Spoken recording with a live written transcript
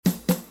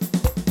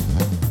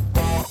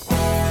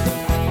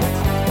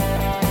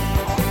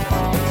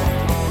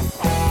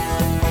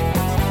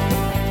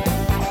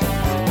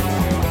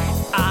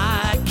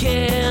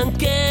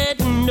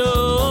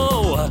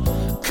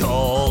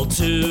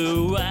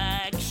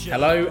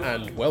Hello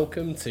and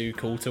welcome to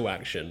Call to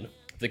Action,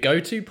 the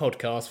go-to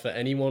podcast for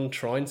anyone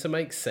trying to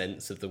make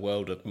sense of the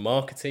world of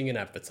marketing and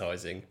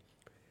advertising.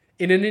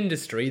 In an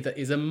industry that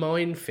is a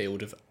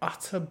minefield of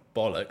utter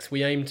bollocks,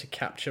 we aim to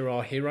capture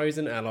our heroes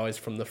and allies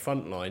from the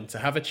front line to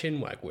have a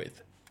chinwag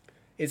with.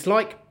 It's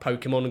like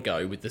Pokemon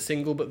Go with the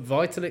single but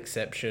vital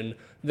exception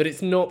that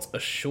it's not a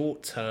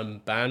short-term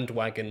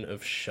bandwagon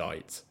of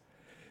shite.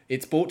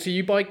 It's brought to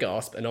you by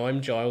Gasp and I'm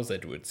Giles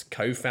Edwards,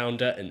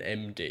 co-founder and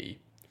MD.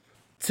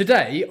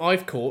 Today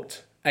I've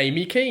caught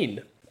Amy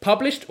Kean,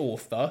 published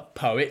author,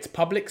 poet,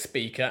 public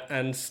speaker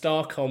and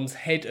Starcom's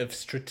head of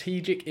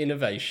strategic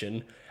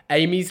innovation.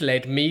 Amy's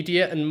led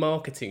media and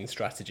marketing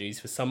strategies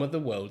for some of the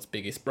world's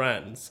biggest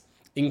brands,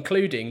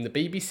 including the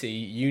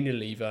BBC,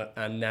 Unilever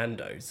and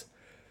Nando's.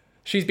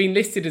 She's been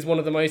listed as one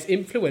of the most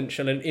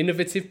influential and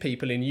innovative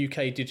people in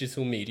UK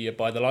digital media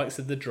by the likes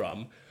of The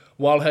Drum,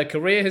 while her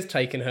career has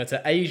taken her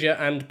to Asia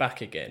and back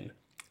again.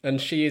 And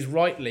she is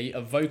rightly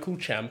a vocal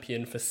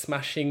champion for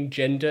smashing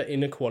gender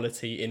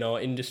inequality in our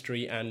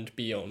industry and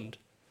beyond.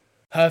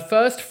 Her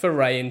first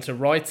foray into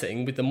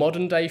writing with the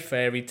modern-day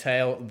fairy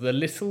tale The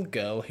Little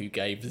Girl Who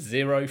Gave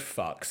Zero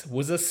Fucks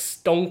was a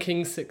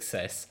stonking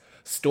success,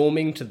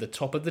 storming to the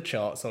top of the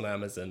charts on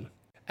Amazon.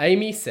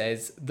 Amy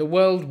says, the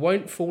world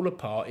won't fall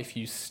apart if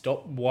you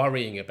stop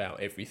worrying about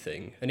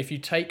everything and if you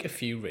take a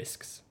few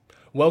risks.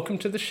 Welcome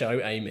to the show,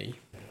 Amy.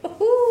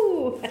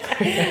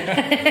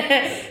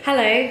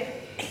 Hello.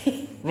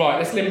 Right,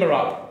 let's limber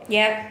up.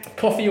 Yep.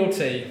 Coffee or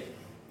tea?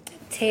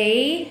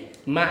 Tea.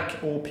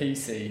 Mac or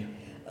PC?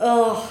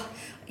 Oh,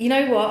 you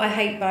know what? I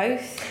hate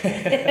both.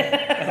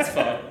 That's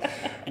fine.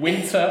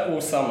 Winter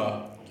or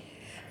summer?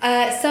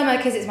 Summer,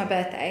 because it's my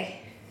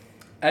birthday.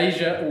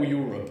 Asia or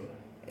Europe?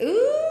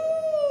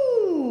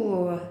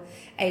 Ooh,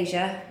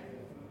 Asia.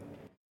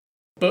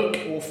 Book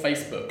or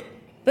Facebook?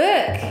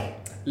 Book.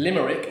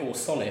 Limerick or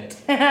sonnet?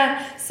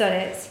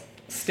 Sonnet.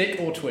 Stick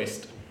or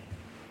twist?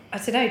 I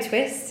don't know,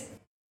 twist.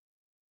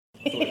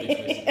 Thought it'd be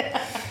twist.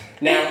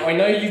 Now, I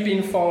know you've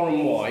been far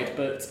and wide,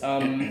 but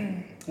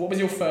what was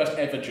your first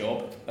ever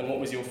job and what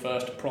was your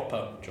first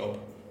proper job?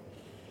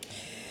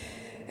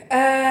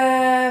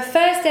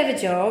 First ever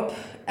job,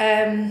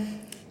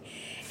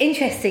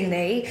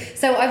 interestingly,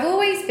 so I've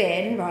always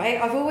been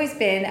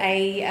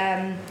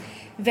a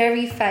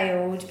very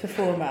failed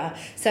performer.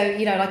 So,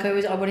 you know, like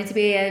I wanted to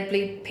be a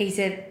blue piece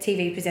of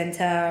TV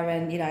presenter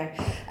and, you know,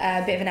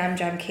 a bit of an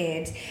Amdram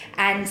kid.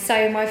 And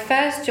so my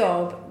first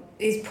job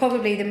is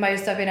probably the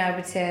most I've been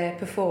able to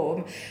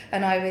perform.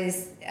 And I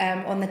was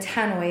on the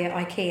tannoy at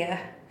IKEA.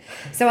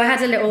 So I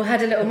had a little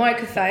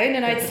microphone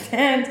and I'd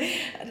stand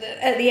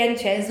at the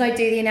entrance and I'd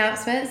do the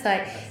announcements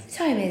like, the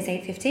time is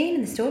 8:15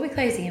 and the store will be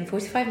closing in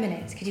 45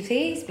 minutes. Could you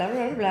please? Blah,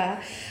 blah, blah, blah.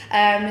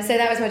 So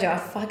that was my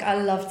job. I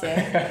loved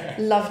it.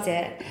 Loved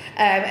it.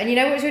 And you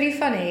know what was really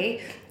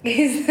funny?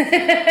 Is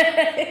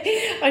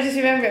I just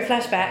remember it,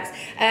 flashbacks.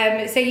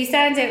 So I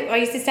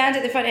used to stand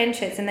at the front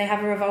entrance and they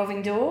have a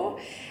revolving door.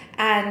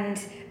 And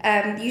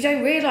you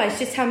don't realise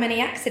just how many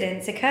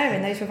accidents occur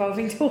in those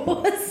revolving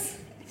doors.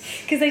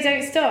 Because they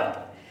don't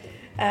stop.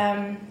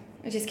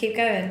 I just keep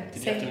going.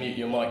 Did you have to mute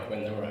your mic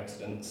when there were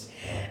accidents?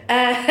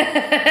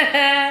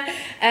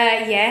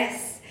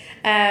 Yes.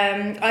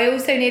 I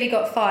also nearly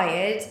got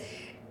fired.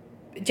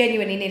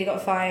 Genuinely nearly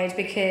got fired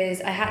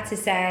because I had to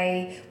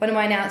say, one of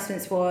my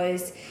announcements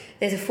was,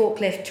 there's a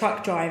forklift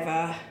truck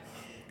driver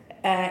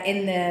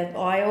in the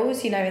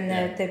aisles, you know, in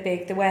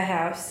the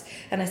warehouse.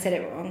 And I said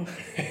it wrong.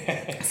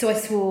 So I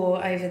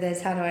swore over the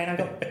tannoy and I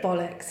got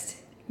bollocksed.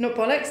 Not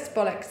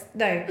bollocks.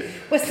 No.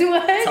 What's the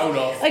word? Told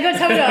off. I got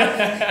told off.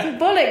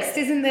 Bollocks,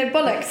 isn't there?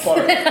 Bollocks.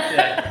 Bollocks,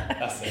 yeah,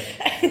 that's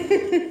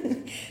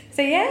it.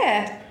 So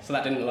yeah. So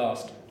that didn't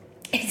last?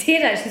 It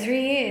did actually,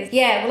 3 years.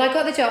 Yeah, well I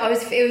got the job,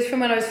 it was from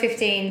when I was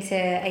 15 to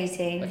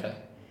 18. Okay.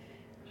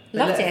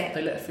 Loved it.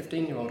 They let a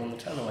 15-year-old on the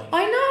tannoy.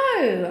 I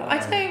know. Oh.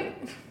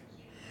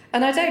 I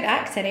don't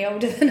act any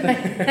older than I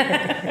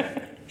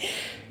am.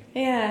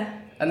 Yeah.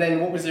 And then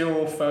what was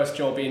your first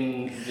job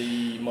in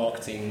the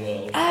marketing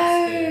world?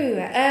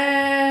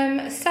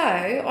 So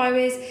I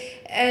was,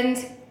 and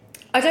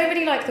I don't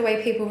really like the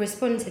way people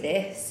respond to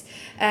this.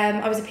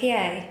 I was a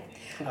PA.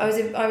 I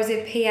was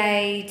a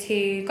PA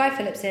to Guy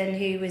Phillipson,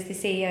 who was the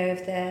CEO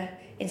of the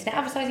Internet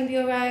Advertising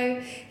Bureau.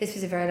 This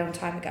was a very long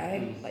time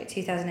ago, like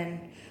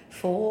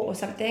 2004 or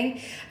something.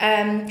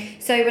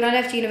 So when I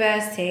left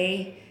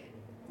university,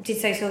 did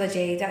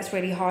sociology. That's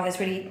really hard. That's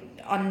really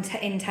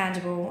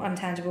untangible.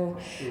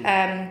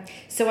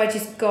 So I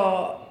just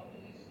got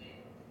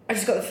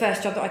the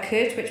first job that I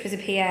could, which was a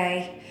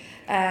PA,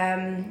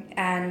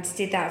 and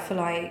did that for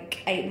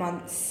like 8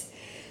 months,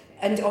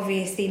 and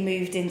obviously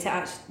moved into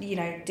actually, you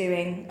know,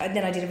 doing. And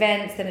then I did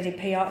events. Then I did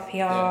PR at the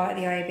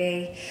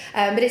IAB.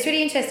 But it's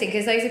really interesting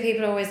because loads of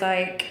people are always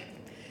like,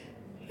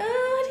 "Oh,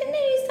 I didn't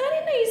know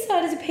you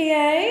started as a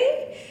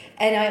PA."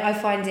 And I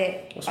find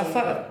it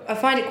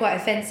quite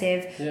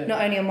offensive,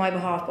 not only on my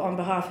behalf but on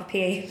behalf of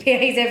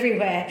PAs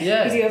everywhere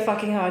who do a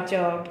fucking hard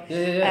job.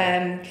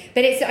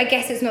 But I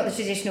guess it's not the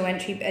traditional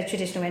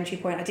entry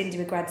point. I didn't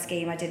do a grad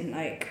scheme. I didn't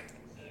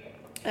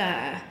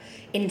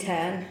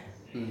intern.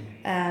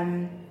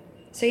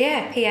 So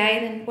yeah, PA,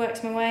 then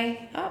worked my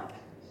way up.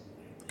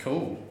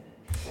 Cool.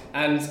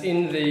 And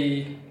in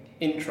the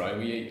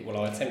intro,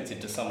 I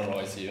attempted to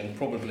summarise you and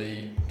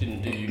probably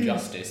didn't do you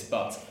justice,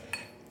 but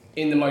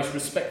in the most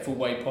respectful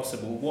way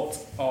possible, what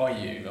are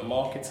you? A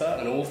marketer,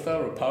 an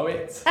author, a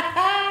poet?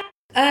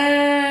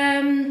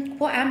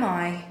 What am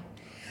I?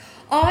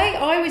 I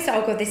always say,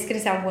 oh god, this is going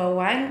to sound well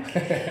wank.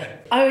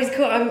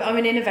 I'm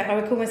an innovator. I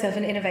would call myself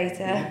an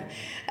innovator,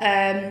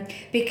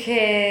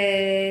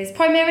 because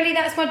primarily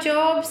that's my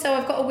job. So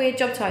I've got a weird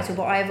job title,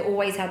 but I've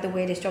always had the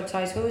weirdest job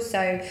titles.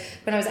 So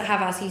when I was at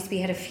Havas, I used to be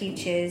head of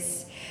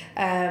futures.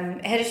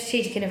 Head of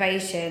strategic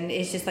innovation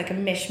is just like a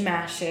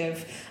mishmash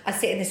of, I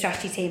sit in the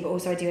strategy team, but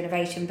also I do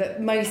innovation.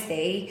 But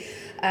mostly,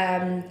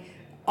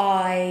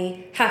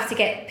 I have to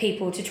get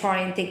people to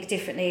try and think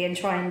differently and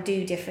try and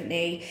do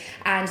differently.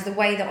 And the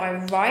way that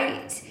I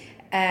write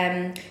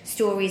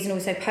stories and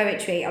also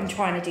poetry, I'm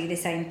trying to do the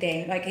same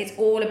thing. Like, it's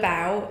all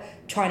about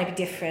trying to be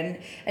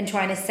different and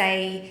trying to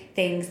say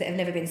things that have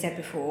never been said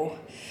before,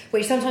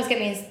 which sometimes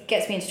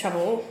gets me into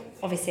trouble,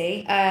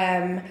 obviously.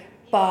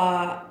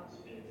 But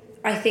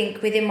I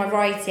think within my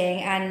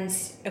writing and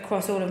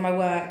across all of my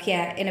work,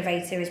 yeah,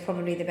 innovator is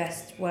probably the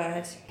best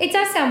word. It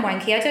does sound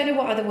wanky. I don't know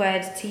what other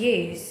word to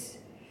use.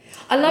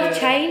 I love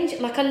change.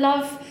 Like, I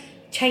love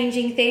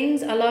changing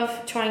things. I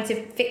love trying to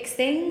fix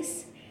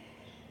things.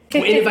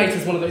 Well, innovator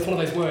is one of those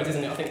words,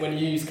 isn't it? I think when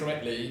used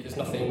correctly, there's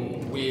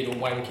nothing weird or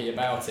wanky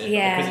about it.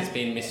 Yeah. But because it's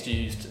being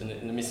misused and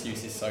the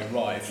misuse is so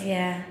rife,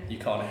 yeah, you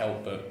can't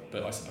help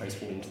but I suppose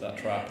fall into that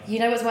trap. You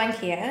know what's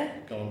wankier?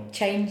 Go on.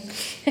 Change.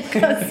 I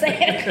can't say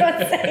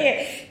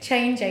it.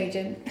 Change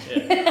agent.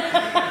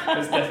 Yeah.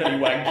 It's definitely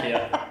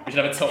wankier. We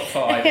should have a top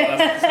 5.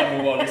 That's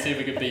number 1. Let's see if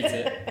we can beat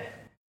it.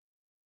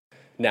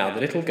 Now,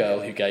 the little girl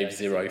who gave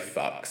 0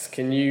 fucks.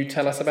 Can you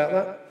tell us about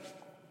that?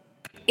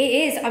 It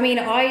is. I mean,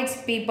 I'd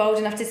be bold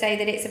enough to say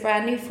that it's a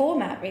brand new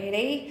format,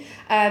 really.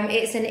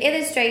 It's an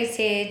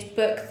illustrated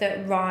book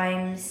that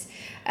rhymes,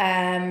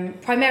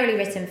 primarily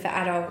written for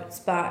adults,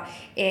 but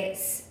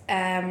it's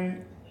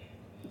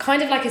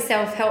kind of like a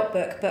self-help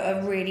book, but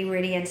a really,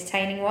 really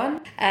entertaining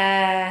one.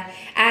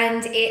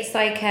 And it's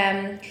like,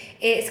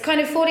 it's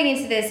kind of falling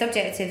into the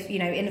subject of,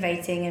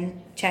 innovating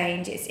and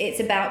change. It's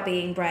about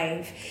being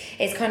brave.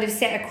 It's kind of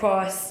set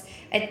across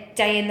a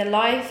day in the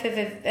life of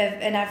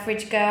an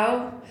average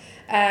girl.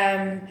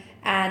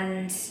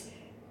 And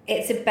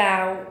it's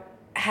about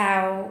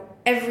how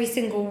every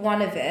single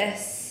one of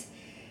us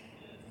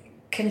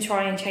can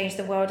try and change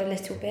the world a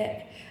little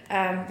bit.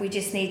 We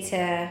just need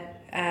to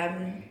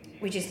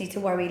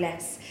worry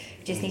less.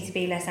 We just need to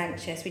be less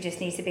anxious. We just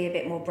need to be a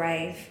bit more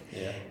brave.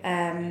 Yeah.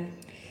 And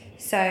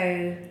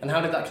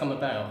how did that come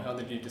about? How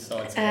did you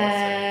decide to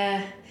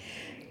write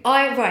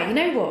it? You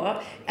know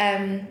what?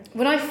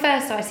 When I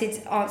first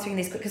started answering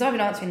this, because I've been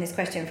answering this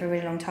question for a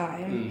really long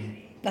time.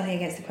 Nothing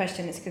against the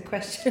question, it's a good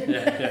question.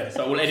 Yeah.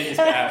 So we'll edit this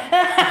bit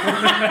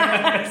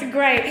out. It's a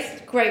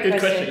great good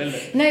question,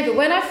 isn't it? No, but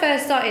when I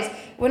first started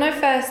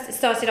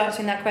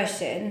answering that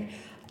question,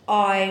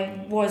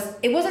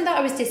 it wasn't that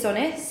I was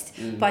dishonest,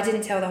 but I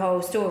didn't tell the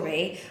whole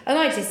story. And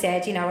I just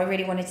said, I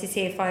really wanted to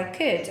see if I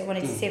could. I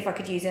wanted to see if I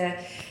could use a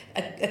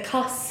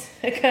curse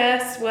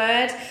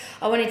word.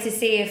 I wanted to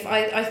see if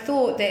I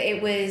thought that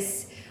it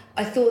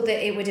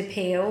would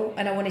appeal,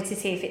 and I wanted to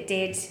see if it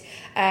did.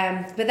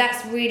 But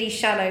that's really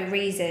shallow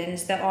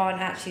reasons that aren't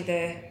actually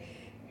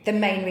the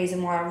main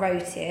reason why I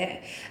wrote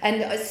it.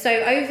 And so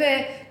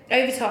over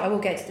time, I will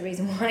get to the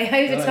reason why.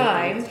 Over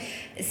time,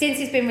 since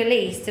it's been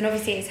released, and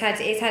obviously it's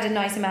had a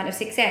nice amount of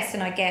success,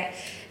 and I get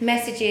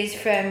messages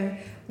from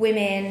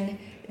women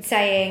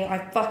saying, I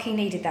fucking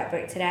needed that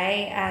book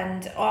today,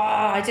 and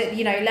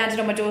landed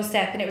on my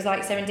doorstep, and it was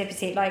like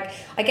serendipity. Like,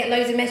 I get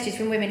loads of messages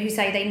from women who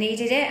say they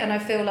needed it, and I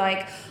feel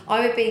like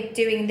I would be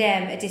doing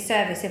them a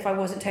disservice if I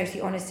wasn't totally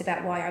honest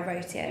about why I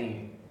wrote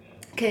it,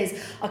 because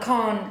I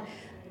can't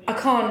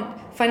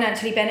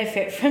financially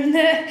benefit from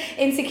the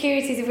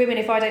insecurities of women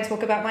if I don't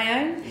talk about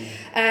my own.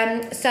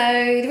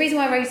 So the reason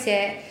why I wrote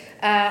it,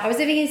 I was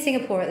living in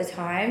Singapore at the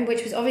time,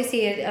 which was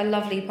obviously a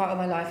lovely part of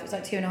my life. It was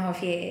like 2.5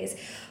 years,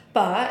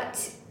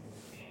 but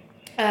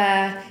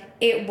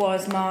it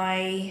was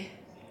my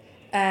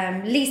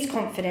least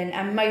confident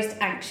and most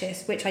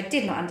anxious, which I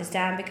did not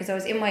understand because I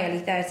was in my early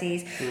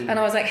 30s, and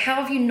I was like, how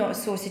have you not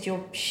sorted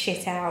your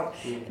shit out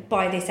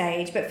by this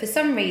age? But for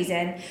some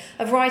reason,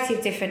 a variety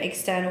of different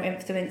external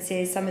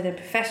influences, some of them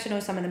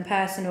professional, some of them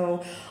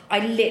personal,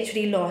 I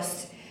literally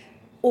lost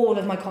all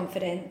of my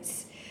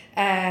confidence.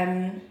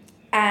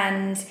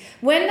 And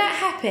when that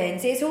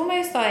happens, it's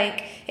almost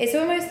like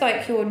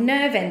your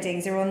nerve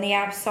endings are on the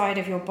outside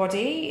of your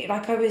body.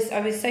 Like, I was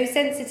so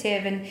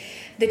sensitive, and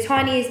the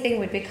tiniest thing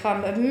would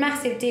become a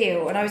massive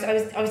deal, and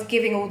I was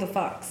giving all the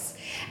fucks,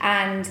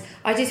 and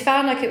I just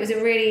found like it was a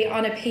really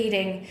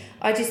unappealing.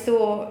 I just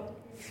thought,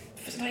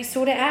 like,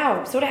 sort it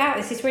out.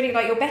 This is really,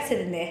 like, you're better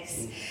than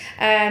this.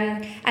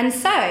 And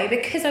so,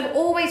 because I've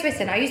always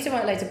written, I used to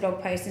write loads of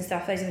blog posts and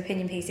stuff, loads of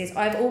opinion pieces.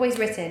 I've always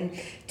written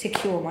to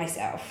cure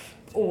myself.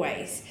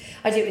 always.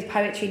 I do it with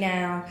poetry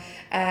now.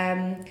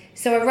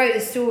 So I wrote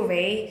a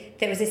story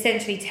that was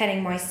essentially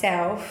telling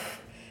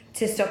myself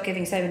to stop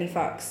giving so many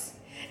fucks.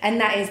 And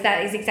that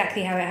is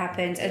exactly how it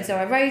happened. And so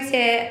I wrote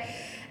it,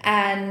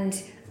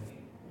 and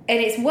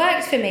it's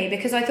worked for me,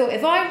 because I thought,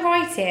 if I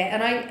write it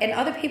and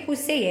other people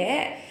see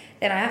it,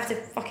 then I have to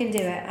fucking do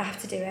it. I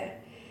have to do it.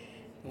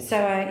 So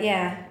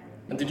yeah.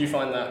 And did you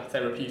find that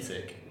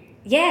therapeutic?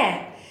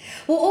 Yeah.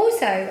 Well,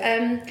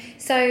 also,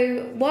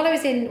 so while I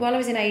was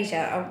in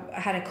Asia, I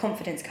had a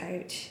confidence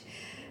coach.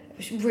 It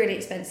was really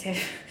expensive.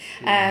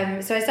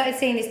 So I started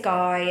seeing this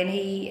guy, and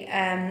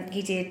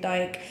he did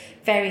like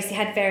he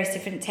had various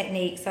different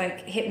techniques,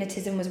 like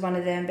hypnotism was one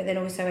of them, but then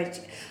also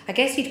I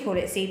guess you'd call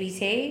it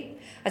CBT.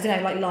 I don't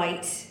know, like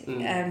light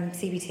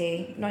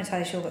CBT. Not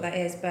entirely sure what that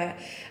is, but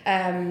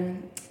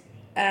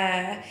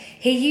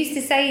he used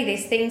to say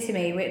this thing to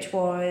me, which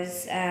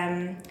was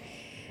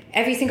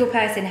every single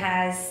person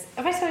has.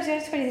 Have I told you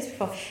this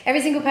before?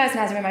 Every single person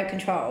has a remote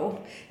control.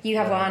 You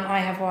have one, I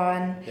have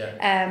one. Yeah.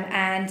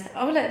 And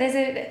look,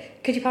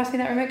 could you pass me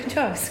that remote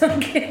control? So I'm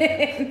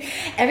kidding.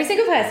 Every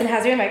single person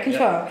has a remote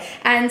control,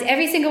 and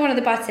every single one of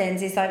the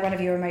buttons is like one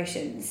of your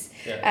emotions.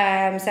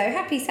 Yeah. So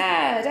happy,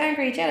 sad,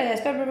 angry, jealous,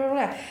 blah blah blah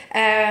blah.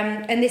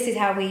 And this is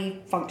how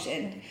we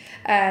function.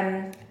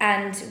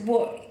 And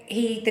what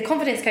the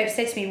confidence coach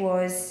said to me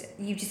was,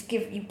 you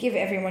give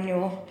everyone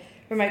your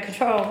remote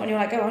control, and you're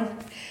like, go on.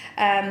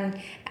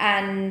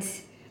 And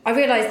I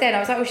realised then, I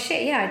was like, oh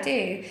shit, yeah, I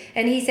do.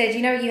 And he said,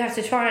 you know what you have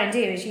to try and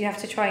do is you have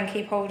to try and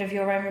keep hold of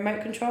your own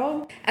remote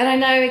control. And I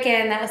know,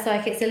 again, that's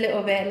like, it's a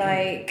little bit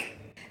like,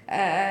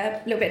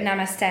 a little bit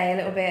namaste, a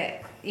little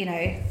bit,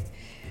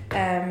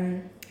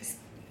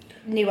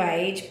 new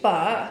age,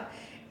 but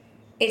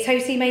it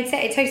totally made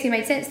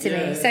sense to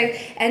me. So,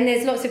 and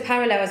there's lots of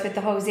parallels with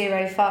the whole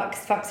zero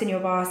fucks in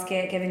your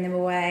basket, giving them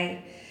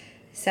away.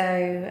 So,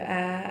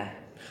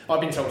 I've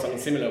been told something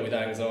similar with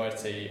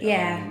anxiety.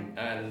 Yeah.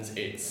 And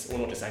it's, well,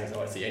 not just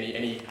anxiety,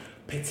 any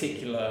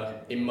particular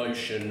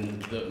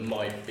emotion that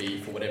might be,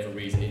 for whatever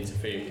reason,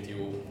 interfering with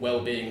your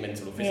well-being,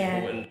 mental or physical.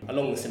 Yeah. And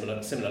along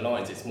the similar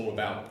lines, it's more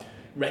about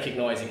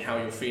recognising how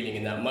you're feeling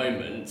in that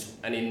moment,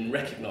 and in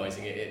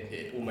recognising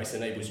it almost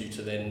enables you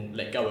to then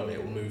let go of it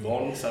or move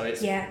on. So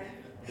it's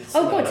it's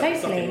oh god,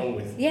 there's totally. nothing wrong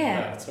with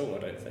that at all, I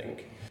don't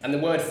think. And the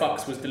word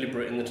fucks was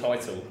deliberate in the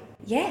title.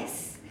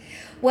 Yes.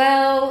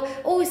 Well,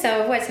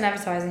 also, I've worked in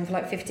advertising for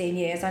like 15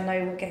 years. I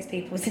know what gets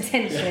people's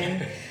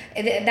attention.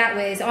 That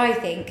was, I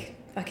think,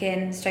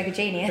 fucking stroke of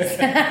genius.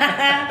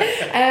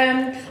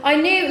 I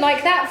knew,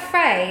 like, that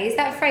phrase,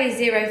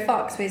 zero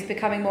fucks, was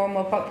becoming more and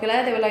more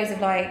popular. There were loads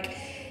of, like,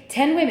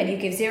 10 women who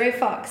give zero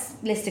fucks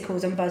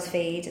listicles on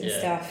BuzzFeed and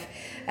stuff.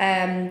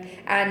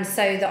 And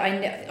so that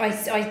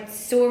I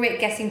saw it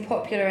getting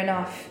popular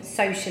enough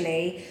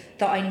socially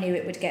that I knew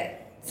it would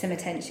get some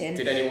attention.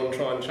 Did anyone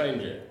try and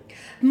change it?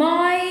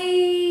 My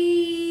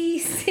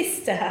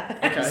sister,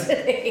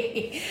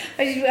 actually.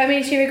 I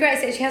mean, she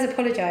regrets it. She has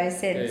apologised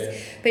since. Yeah.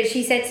 But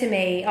she said to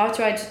me,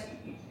 after I'd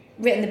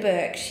written the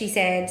book, she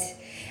said,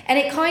 and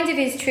it kind of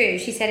is true,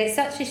 she said, it's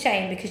such a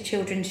shame because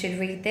children should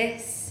read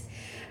this.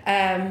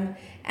 And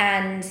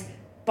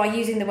by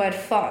using the word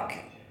fuck,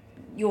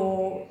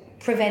 you're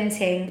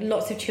preventing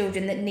lots of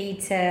children that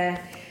need to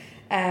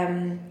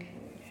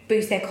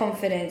boost their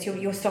confidence.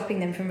 You're stopping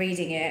them from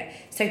reading it.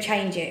 So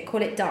change it.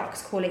 Call it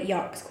ducks, call it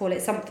yucks, call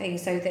it something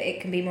so that it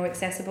can be more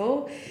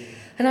accessible.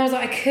 And I was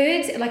like,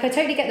 I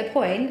totally get the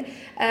point.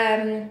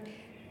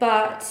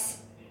 But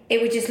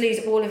it would just lose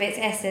all of its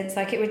essence.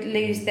 Like, it would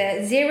lose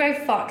the zero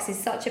fucks is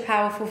such a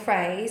powerful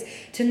phrase.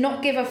 To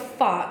not give a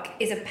fuck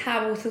is a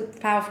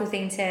powerful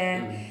thing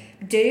to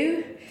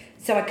do.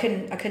 So I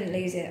couldn't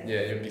lose it.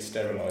 Yeah, you'd be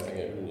sterilising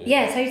it, wouldn't you?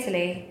 Yeah,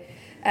 totally.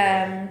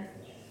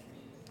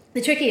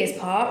 The trickiest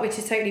part, which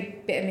has totally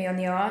bitten me on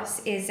the arse,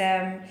 is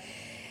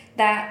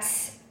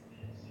that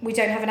we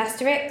don't have an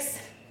asterisk,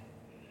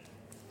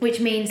 which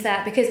means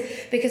that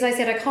because I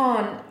said I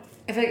can't,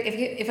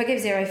 if I give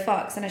zero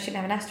fucks, then I shouldn't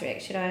have an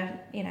asterisk, should I?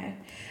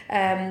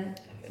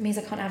 It means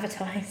I can't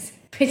advertise,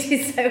 which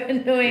is so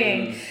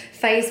annoying.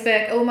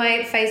 Facebook, all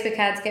my Facebook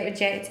ads get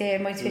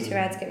rejected, my Twitter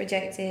ads get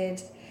rejected.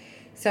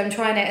 So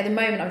at the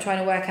moment I'm trying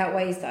to work out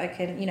ways that I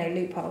can,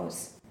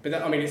 loopholes. But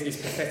it's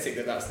pathetic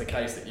that that's the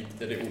case,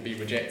 that it will be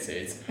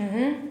rejected.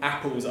 Mm-hmm.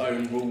 Apple's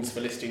own rules for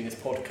listing this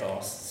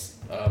podcasts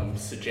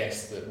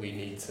suggest that we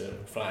need to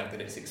flag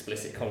that it's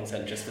explicit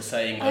content just for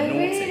saying naughty.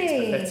 Really?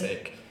 It's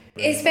pathetic.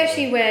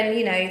 Especially when,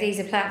 these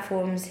are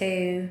platforms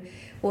who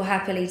will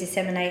happily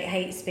disseminate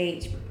hate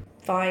speech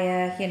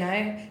via,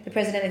 the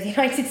President of the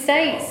United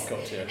States. Oh,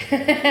 God,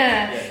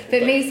 yeah.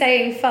 But me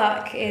saying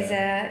fuck is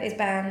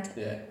banned.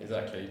 Yeah,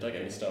 exactly. Don't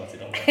get me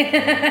started on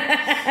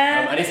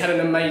that. And it's had an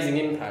amazing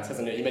impact,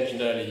 hasn't it? You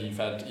mentioned earlier you've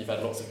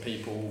had lots of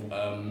people,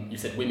 you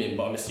said women,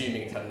 but I'm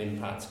assuming it's had an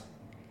impact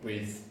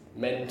with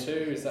men too,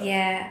 is that?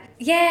 Yeah,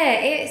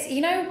 it's,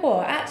 you know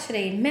what,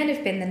 actually, men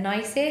have been the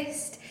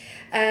nicest.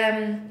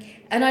 And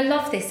I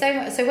love this so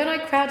much. So when I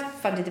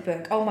crowdfunded the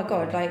book, oh my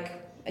God, like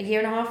a year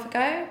and a half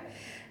ago,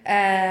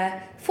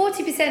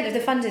 40% of the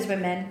funders were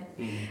men.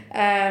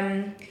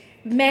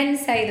 Men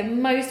say the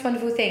most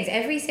wonderful things.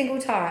 Every single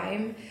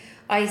time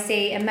I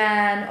see a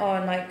man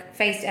on like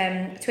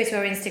Twitter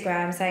or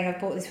Instagram saying,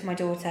 I've bought this for my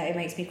daughter, it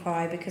makes me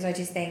cry, because I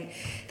just think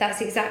that's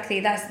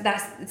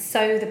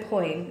so the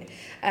point.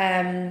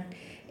 I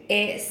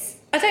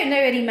don't know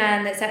any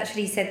man that's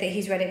actually said that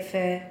he's read it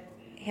for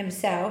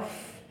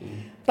himself,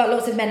 but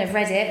lots of men have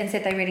read it and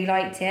said they really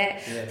liked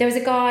it. Yeah. There was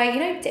a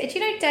guy, do you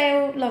know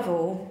Dale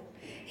Lovell?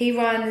 He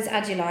runs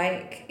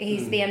Agilike.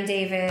 He's the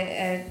MD of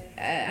a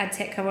ad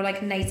tech or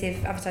like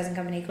native advertising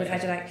company called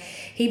Agilike.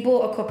 He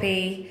bought a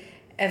copy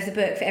of the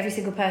book for every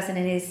single person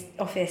in his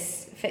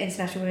office for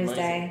International Women's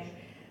Day.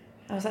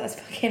 I was like, that's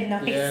fucking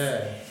nice.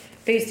 Yeah.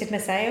 Boosted my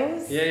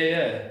sales.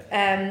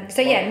 Yeah.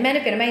 So yeah, men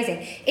have been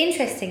amazing.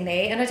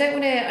 Interestingly, and I don't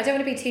want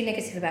to be too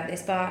negative about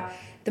this, but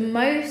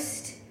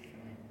there's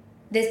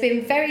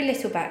been very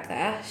little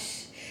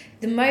backlash.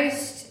 The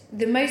most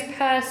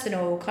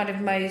personal, kind of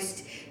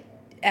most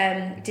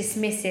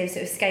dismissive,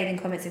 sort of scathing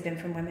comments have been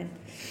from women.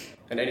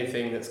 And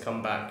anything that's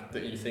come back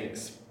that you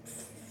think's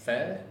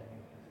fair?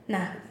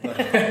 Nah. They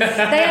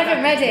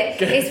haven't read it.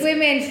 Good. It's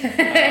women.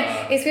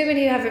 It's women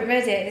who haven't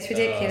read it. It's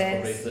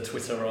ridiculous. Probably the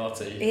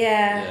Twitterati.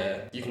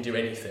 Yeah. You can do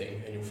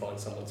anything and you'll find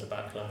someone to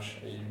backlash.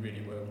 You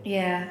really will.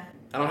 Yeah.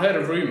 And I heard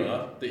a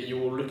rumour that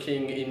you're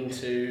looking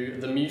into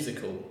the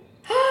musical.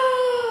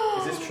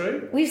 Is this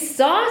true? We've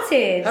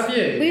started. Have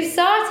you? We've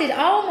started.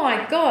 Oh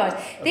my God.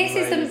 This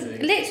Amazing.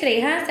 is literally,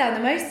 hands down, the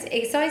most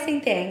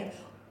exciting thing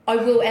I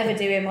will ever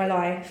do in my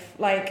life.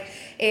 Like,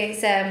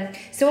 it's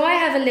so I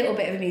have a little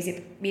bit of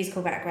a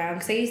musical background,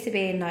 because I used to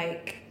be in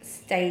like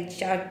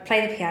stage. I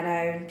play the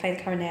piano and play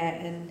the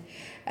clarinet,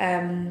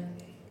 and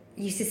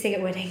used to sing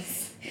at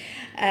weddings,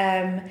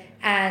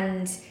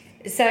 and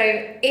so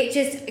it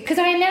just, because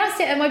I announced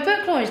it at my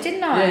book launch,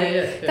 didn't I?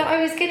 Yeah. That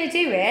I was going to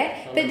do it,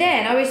 but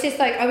then I was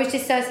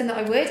just certain that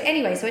I would.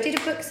 Anyway, so I did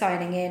a book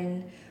signing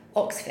in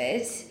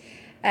Oxford.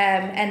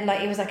 And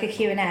like it was like a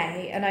Q&A,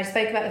 and I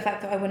spoke about the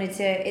fact that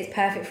it's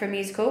perfect for a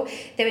musical.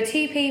 There were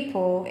 2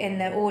 people in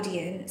the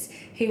audience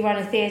who run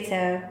a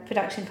theatre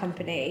production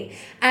company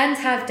and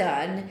have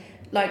done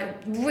like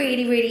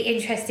really, really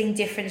interesting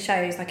different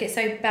shows. Like, it's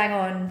so bang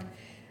on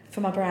for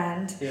my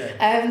brand.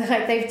 Yeah.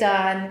 Like they've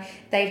done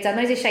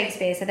loads of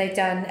Shakespeare, so they've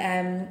done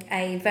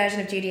a version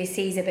of Julius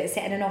Caesar, but it's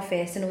set in an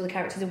office and all the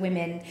characters are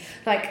women.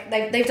 Like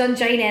they've done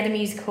Jane Eyre the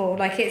musical.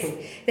 Like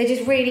they're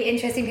just really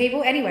interesting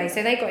people. Anyway,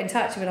 so they got in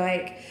touch and were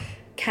like,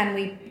 can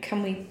we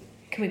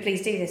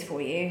please do this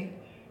for you?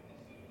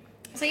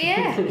 So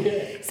yeah.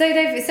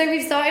 So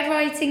we've started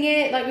writing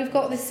it. Like, we've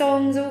got the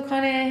songs all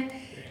kind of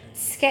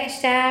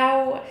sketched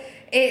out.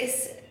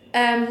 It's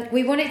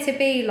we want it to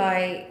be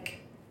like,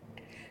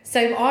 so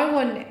I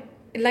want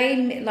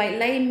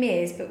Les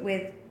Mis, but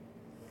with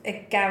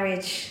a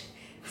garage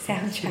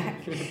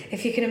soundtrack.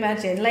 If you can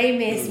imagine, Les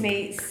Mis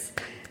meets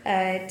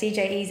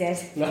DJ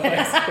EZ.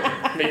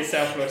 Nice. Meets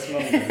South West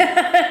London.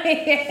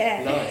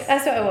 Yeah. Nice.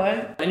 That's what I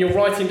want. And your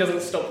writing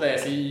doesn't stop there.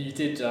 So you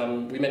did.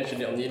 We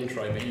mentioned it on the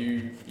intro, but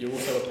you're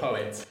also a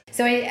poet.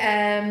 So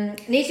I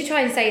need to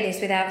try and say this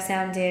without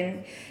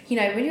sounding,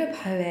 when you're a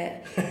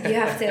poet, you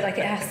have to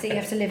you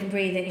have to live and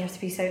breathe it. You have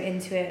to be so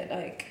into it.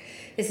 Like,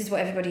 this is what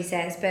everybody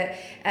says. But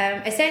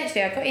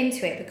essentially, I got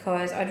into it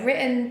because I'd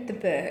written the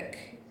book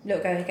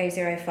Little Girl Who Gave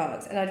Zero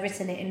Fucks, and I'd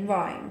written it in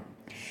rhyme.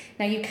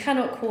 Now, you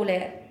cannot call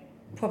it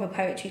proper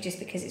poetry just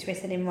because it's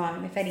written in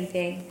rhyme. If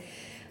anything,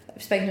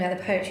 I've spoken about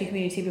the poetry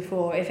community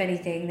before. If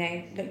anything,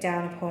 they look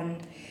down upon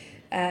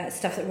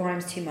stuff that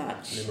rhymes too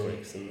much.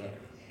 Limericks and that.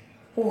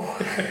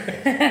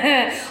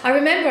 I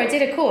remember I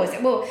did a course.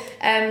 Well,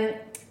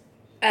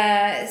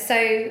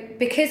 so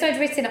because I'd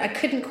written it, I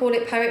couldn't call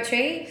it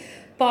poetry,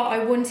 but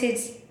I wanted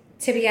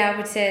to be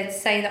able to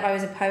say that I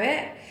was a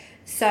poet.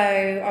 So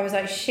I was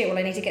like, shit, well,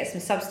 I need to get some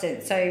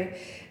substance. So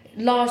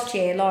last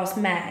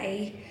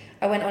May,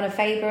 I went on a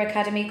Faber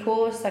Academy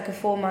course, like a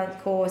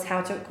 4-month course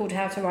called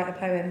How to Write a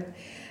Poem,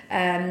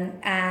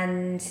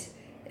 and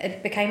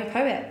it became a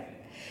poet.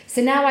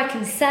 So now I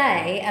can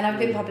say, and I've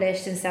been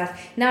published and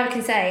stuff, now I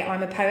can say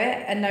I'm a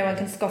poet and no one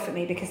can scoff at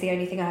me because the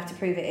only thing I have to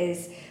prove it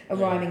is a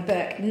rhyming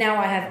book. Now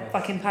I have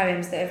fucking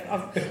poems that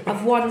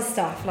I've won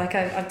stuff, like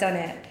I've done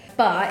it.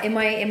 But in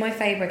my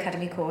Faber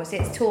Academy course,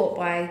 it's taught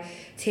by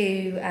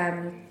 2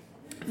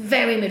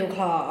 very middle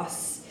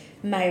class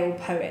male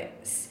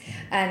poets,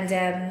 and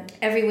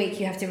every week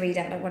you have to read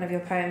out like one of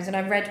your poems, and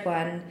I read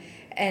one,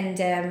 and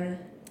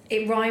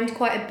it rhymed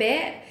quite a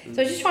bit.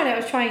 So I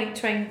was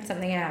trying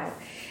something out.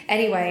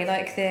 Anyway,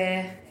 like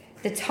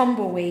the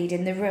tumbleweed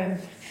in the room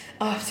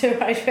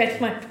after I read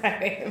my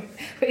poem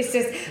was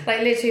just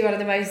like literally one of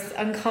the most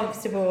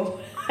uncomfortable.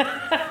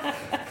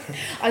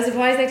 I'm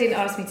surprised they didn't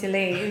ask me to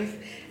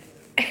leave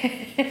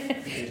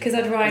because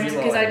I'd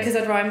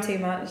rhymed too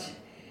much.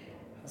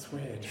 That's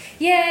weird.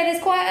 Yeah,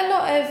 there's quite a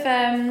lot of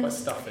quite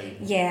stuffy.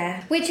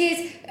 Yeah, which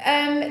is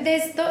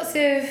there's lots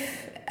of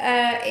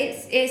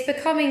it's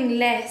becoming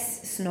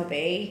less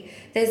snobby.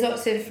 There's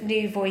lots of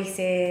new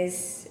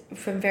voices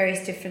from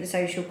various different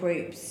social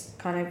groups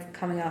kind of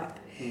coming up.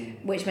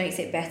 which makes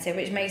it better,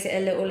 which makes it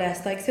a little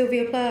less like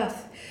Sylvia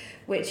Plath,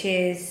 which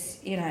is,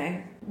 you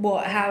know,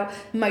 how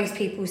most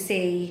people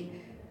see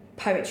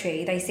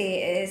poetry. They see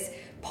it as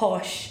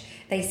posh,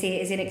 they see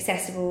it as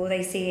inaccessible,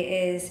 they see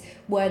it as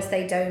words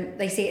they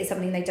see it as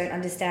something they don't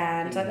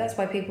understand. Like, that's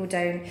why people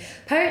don't.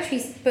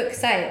 Poetry book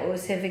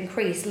sales have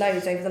increased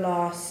loads over the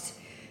last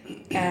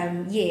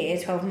year,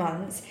 12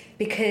 months,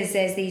 because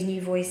there's these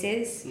new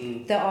voices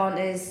that aren't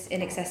as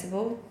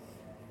inaccessible.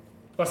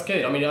 That's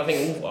good. I mean, I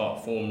think all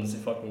art forms,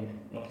 if I can...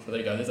 Oh, there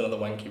you go, there's another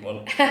wanky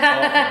one.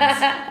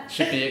 Art forms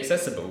should be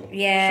accessible,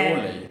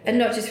 surely. And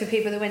not just for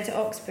people that went to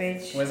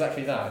Oxbridge. Well,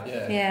 exactly that,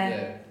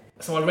 yeah.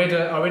 So I read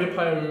a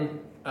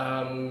poem,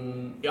 I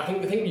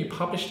think you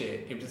published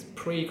it. It was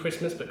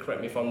pre-Christmas, but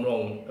correct me if I'm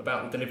wrong,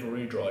 about the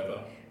Deliveroo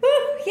driver.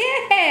 Ooh,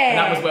 yeah! And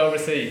that was well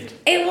received.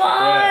 It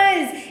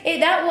was! Yeah.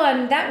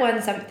 That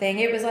won something.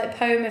 It was like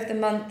Poem of the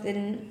Month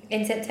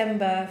in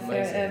September for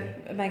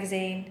a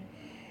magazine.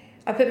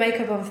 I put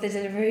makeup on for the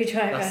Deliveroo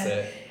driver. That's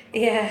it.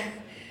 Yeah.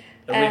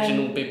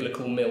 Original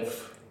biblical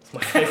MILF. It's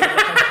my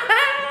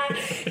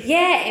favourite.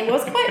 Yeah, it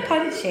was quite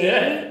punchy.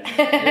 Yeah,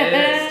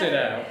 it stood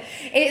out.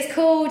 It's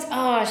called,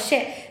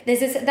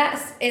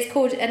 it's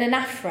called an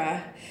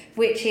anaphora,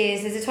 which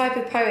is, there's a type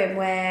of poem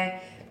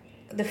where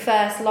the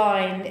first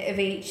line of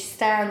each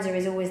stanza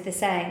is always the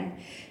same.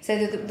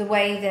 So the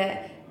way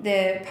that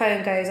the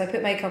poem goes, I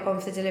put makeup on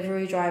for the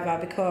Deliveroo driver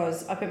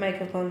because I put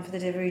makeup on for the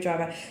Deliveroo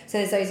driver. So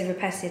there's loads of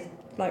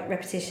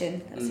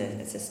repetition.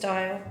 It's a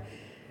style.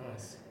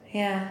 Nice.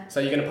 Yeah. So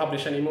you're going to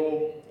publish any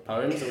more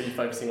poems, or are you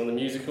focusing on the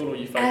musical, or are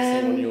you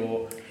focusing on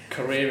your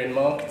career in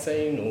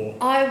marketing, or?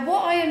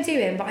 What I am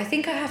doing, but I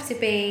think I have to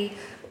be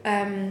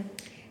a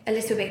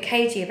little bit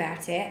cagey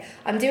about it.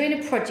 I'm doing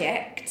a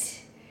project,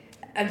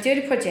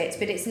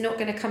 but it's not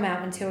going to come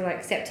out until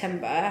like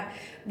September,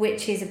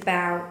 which is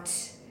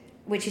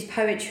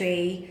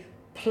poetry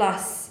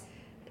plus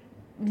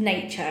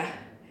nature.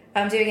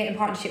 I'm doing it in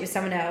partnership with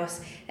someone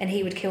else, and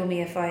he would kill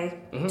me if I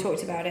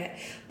talked about it.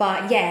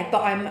 But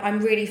I'm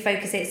really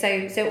focusing.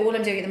 So all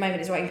I'm doing at the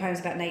moment is writing poems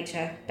about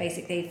nature,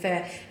 basically,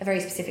 for a very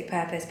specific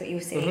purpose. But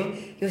you'll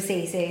see, you'll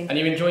see soon. And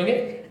you enjoying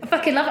it? I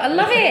fucking love it. I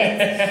love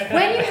it.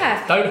 When you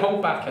have, don't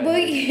hold back.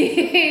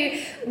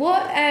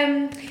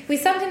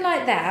 With something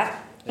like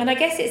that, and I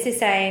guess it's the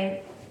same.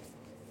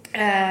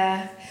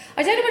 I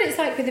don't know what it's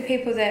like with the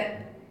people that,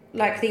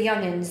 like the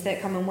young'uns that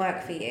come and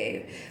work for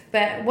you,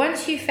 but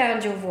once you've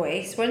found your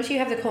voice, once you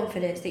have the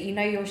confidence that you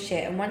know your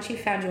shit, and once you've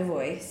found your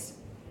voice,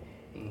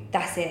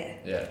 that's it.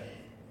 Yeah.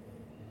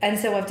 And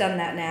so I've done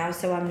that now,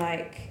 so I'm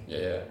like...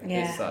 Yeah.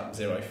 It's that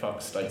zero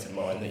fuck state of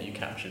mind that you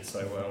captured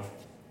so well.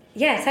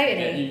 Yeah,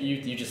 totally.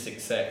 Yeah, you just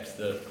accept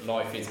that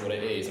life is what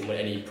it is, and when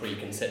any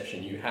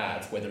preconception you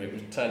had, whether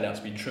it turned out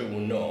to be true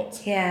or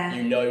not,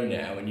 you know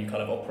now, and you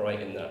kind of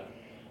operate in that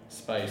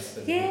space.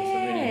 It's a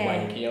really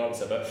wanky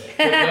answer, but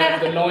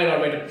the line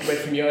I read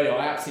from you earlier,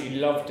 I absolutely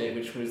loved it,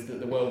 which was that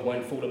the world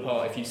won't fall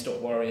apart if you stop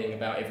worrying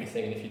about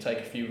everything and if you take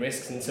a few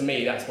risks. And to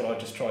me, that's what I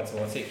just tried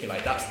to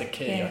articulate. That's the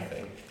key, I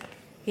think.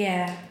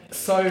 Yeah.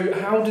 So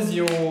how does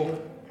your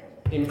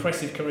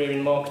impressive career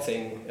in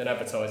marketing and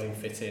advertising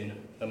fit in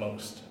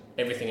amongst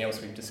everything else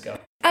we've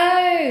discussed?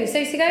 Oh,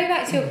 so to go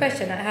back to your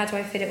question, like how do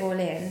I fit it all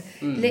in?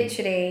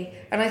 Literally,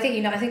 and I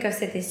think I think I've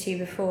said this to you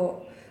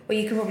before. Well,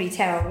 you can probably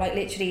tell, like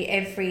literally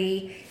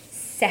every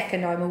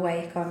second I'm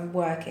awake, I'm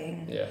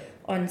working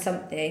on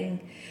something.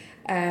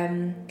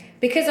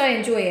 Because I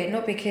enjoy it,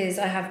 not because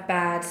I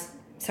have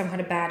some kind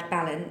of bad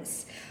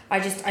balance. I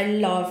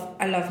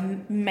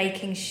love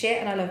making shit,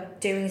 and I love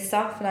doing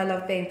stuff, and I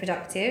love being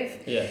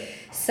productive. Yeah.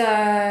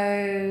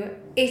 So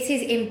it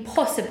is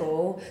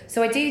impossible.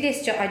 So I do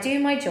this job, I do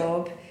my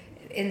job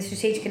in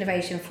strategic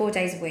innovation 4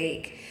 days a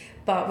week.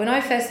 But when I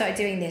first started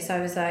doing this,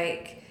 I was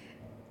like,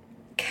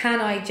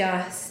 can I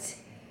just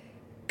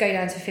go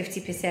down to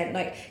 50%?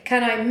 Like,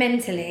 can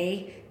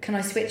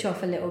I switch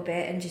off a little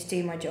bit and just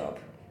do my job?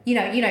 You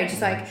know,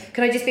 just like,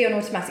 can I just be on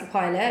automatic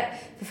pilot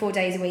for 4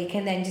 days a week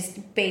and then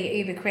just be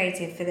uber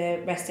creative for the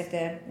rest of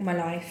my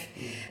life?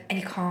 And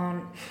you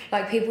can't.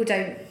 Like,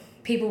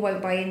 people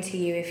won't buy into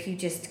you if you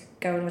just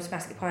go on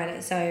automatic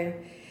pilot. So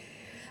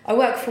I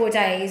work 4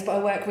 days, but I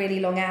work really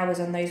long hours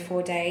on those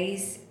 4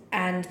 days.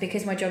 And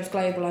because my job's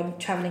global, I'm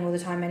traveling all the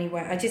time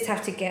anywhere. I just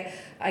have to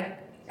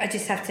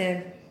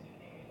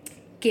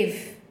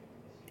give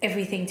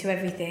everything to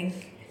everything.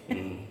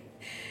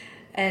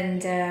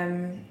 And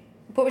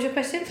what was your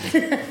question?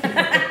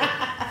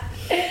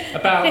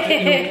 About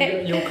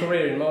your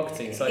career in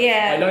marketing. So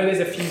I know there's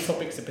a few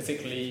topics that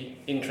particularly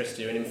interest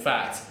you, and in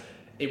fact,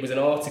 it was an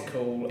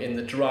article in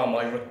the Drum,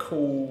 I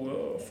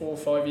recall 4 or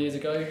 5 years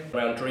ago,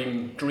 around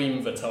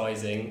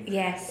dreamvertising.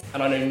 Yes.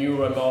 And I know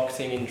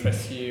neuromarketing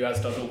interests you, as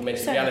does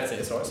augmented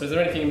reality. So is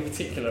there anything in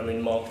particular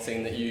in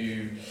marketing that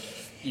you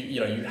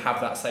have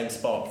that same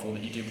spark for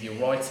that you do with your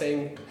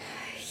writing?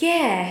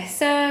 Yeah,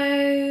 so...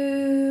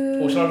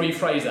 Or shall I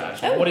rephrase that,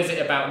 actually? What is it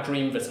about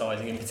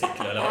dreamvertising in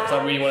particular? Because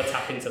I really want to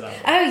tap into that.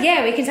 Oh,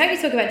 yeah, we can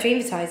totally talk about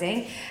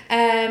dreamvertising.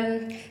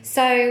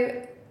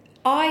 So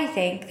I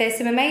think there's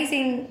some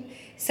amazing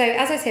So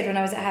as I said, when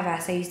I was at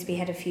Havas, I used to be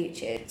head of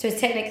future. So I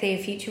was technically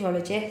a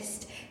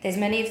futurologist. There's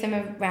many of them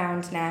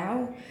around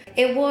now.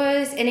 It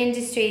was an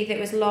industry that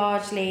was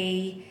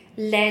largely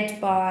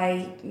led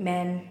by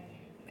men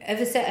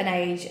of a certain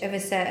age,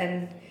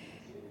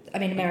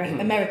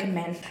 American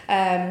men,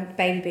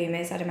 baby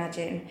boomers, I'd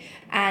imagine.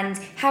 And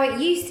how it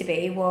used to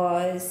be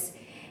was,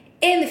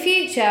 in the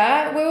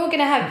future, we're all going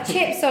to have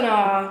chips on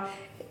our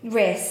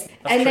wrists.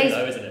 That's true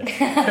though, isn't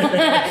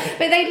it?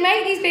 But they'd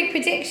make these big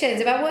predictions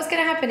about what's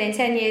going to happen in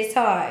 10 years'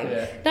 time.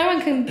 Yeah. No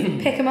one can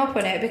pick them up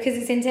on it because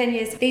it's in 10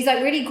 years. These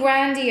like really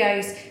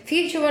grandiose...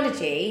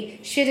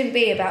 Futurology shouldn't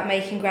be about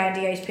making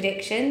grandiose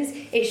predictions.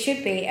 It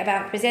should be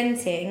about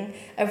presenting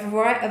a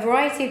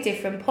variety of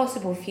different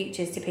possible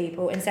futures to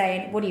people and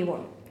saying, what do you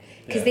want?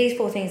 Because these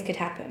 4 things could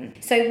happen.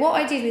 So what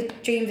I did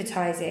with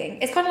Dreamvertising...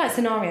 It's kind of like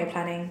scenario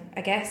planning, I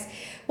guess.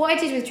 What I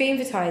did with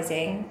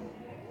Dreamvertising...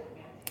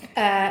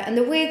 and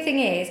the weird thing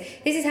is,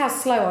 this is how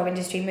slow our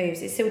industry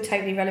moves. It's still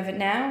totally relevant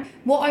now.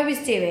 What I was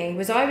doing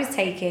was I was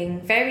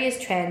taking various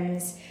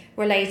trends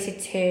related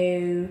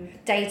to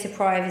data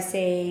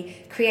privacy,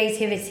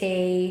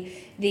 creativity,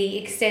 the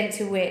extent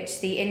to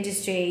which the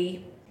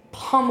industry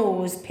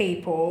pummels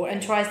people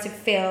and tries to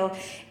fill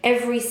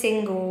every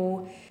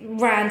single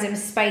random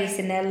space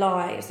in their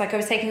lives. Like I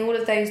was taking all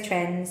of those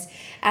trends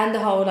and the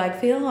whole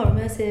like VR,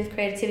 immersive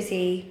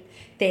creativity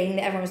thing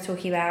that everyone was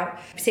talking about,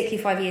 particularly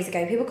 5 years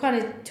ago. People kind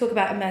of talk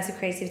about immersive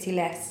creativity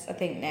less, I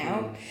think,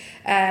 now.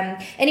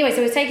 Anyway, so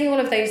I was taking all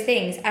of those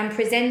things and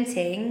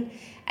presenting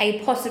a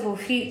possible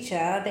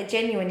future that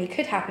genuinely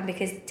could happen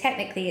because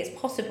technically it's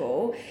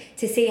possible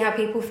to see how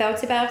people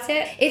felt about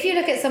it. If you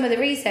look at some of the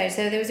research,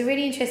 so there was a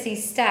really interesting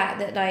stat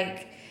that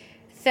like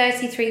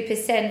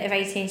 33% of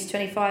 18 to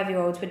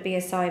 25-year-olds would be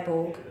a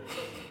cyborg.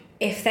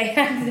 If they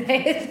had...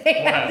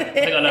 I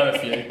think I know a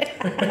few.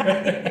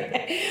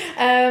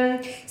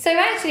 So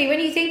actually, when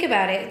you think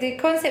about it, the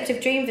concept of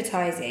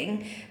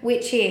dreamvertising,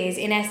 which is,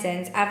 in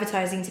essence,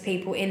 advertising to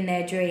people in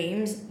their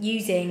dreams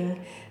using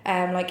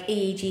like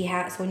EEG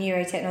hats or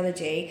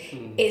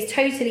neurotechnology, it's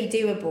totally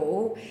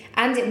doable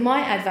and it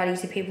might add value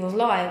to people's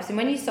lives. And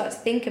when you start to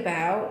think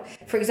about,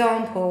 for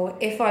example,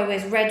 if I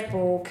was Red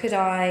Bull, could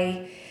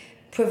I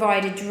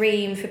provide a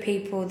dream for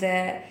people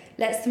that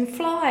lets them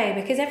fly?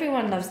 Because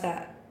everyone loves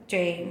that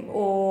dream.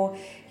 Or,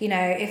 you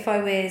know, if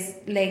I was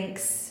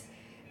Lynx,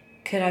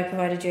 could I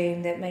provide a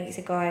dream that makes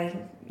a guy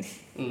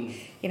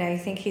you know,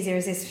 think he's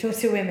irresistible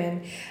to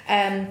women?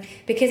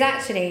 Because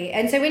actually,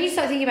 and so when you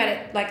start thinking about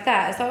it like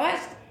that, it's like, well,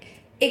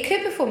 it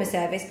could perform a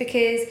service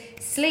because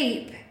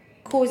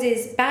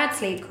bad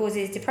sleep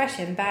causes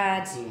depression,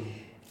 bad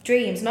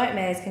dreams,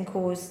 nightmares can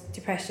cause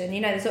depression.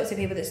 You know, there's lots of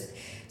people that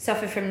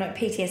suffer from like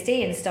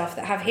PTSD and stuff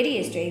that have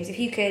hideous dreams. If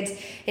you could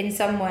in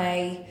some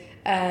way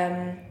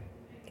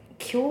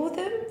cure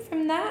them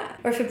from that,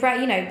 or if a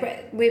brand, you know,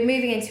 we're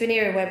moving into an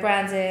era where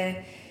brands are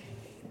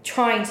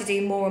trying to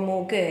do more and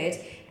more good.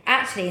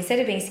 Actually, instead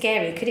of being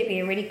scary, could it be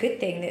a really good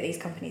thing that these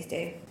companies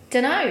do?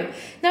 Don't know.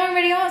 No one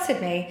really answered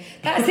me.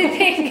 That's the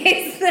thing,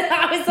 is that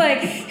I was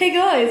like, hey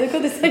guys, I've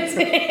got this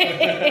idea.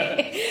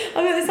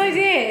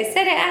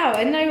 Said it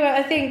out. And no,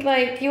 I think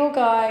like your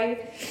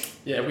guy.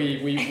 Yeah,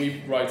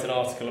 we wrote an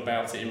article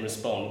about it in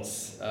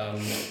response.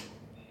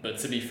 But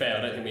to be fair,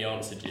 I don't think we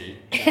answered you.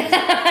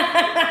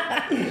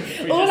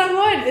 All I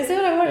want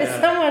is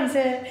someone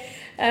to.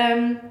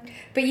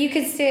 But you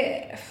could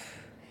still.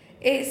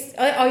 It's.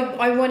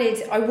 I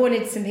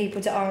wanted some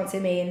people to answer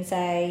me and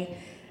say,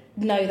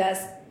 no,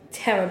 that's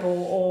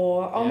terrible,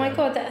 or oh my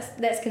god,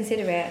 let's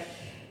consider it.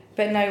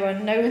 But no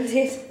one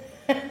did.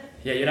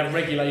 Yeah, you'd have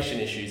regulation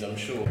issues, I'm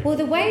sure. Well,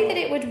 the way that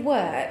it would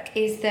work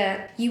is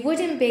that you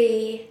wouldn't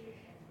be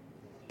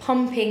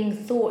pumping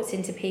thoughts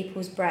into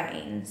people's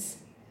brains.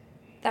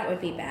 That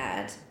would be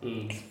bad.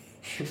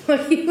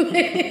 Well, you would.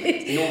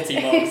 Naughty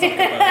Mark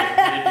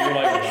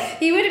Zuckerberg.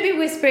 You wouldn't be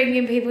whispering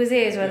in people's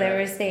ears while they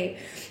were asleep.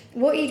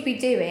 What you'd be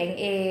doing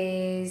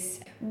is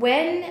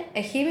when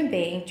a human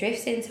being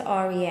drifts into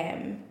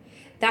REM,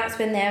 that's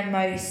when they're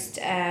most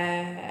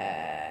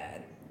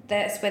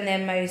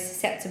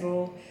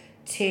susceptible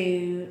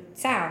to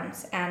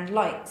sounds and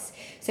lights.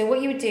 So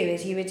what you would do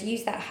is you would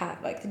use that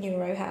hat, like the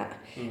neuro hat,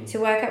 to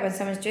work out when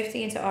someone's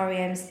drifting into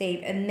REM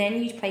sleep, and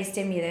then you'd play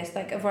stimulus,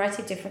 like a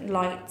variety of different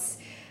lights,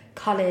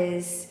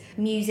 colours,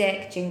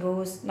 music,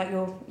 jingles, like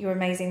your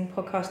amazing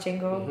podcast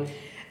jingle,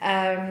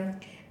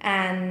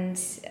 and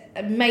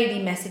maybe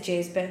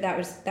messages, but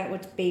that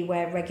would be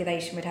where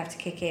regulation would have to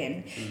kick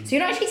in. So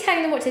you're not actually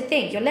telling them what to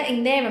think, you're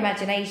letting their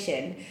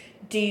imagination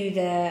do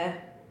the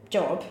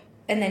job,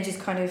 and then just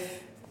kind of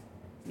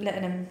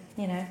letting them,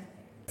 you know,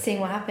 seeing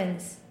what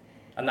happens.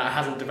 And that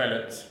hasn't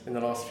developed in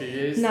the last few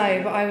years?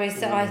 No, but I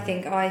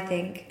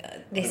think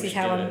this is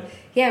how I'm...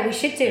 Yeah, we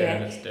should do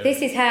it. Let's do it.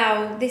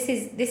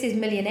 This is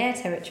millionaire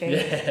territory.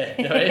 Yeah,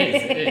 no, it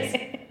is.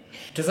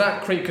 Does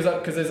that create...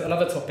 Because there's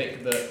another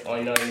topic that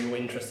I know you're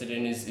interested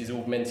in is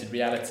augmented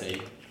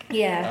reality.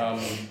 Yeah.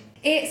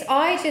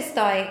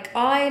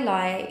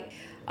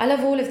 I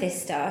love all of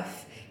this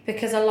stuff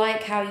because I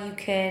like how you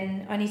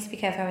can. I need to be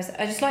careful.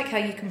 I just like how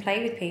you can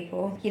play with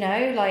people. You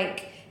know,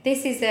 like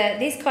this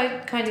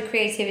kind of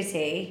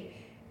creativity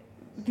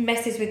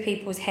messes with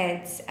people's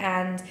heads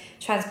and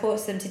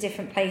transports them to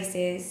different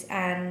places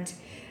and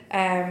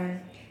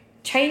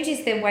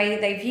changes the way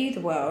that they view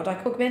the world.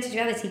 Like augmented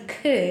reality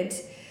could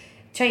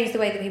change the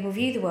way that people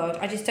view the world.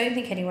 I just don't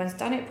think anyone's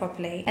done it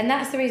properly, and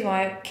that's the reason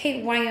why I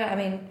keep weighing up. I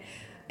mean,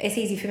 it's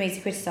easy for me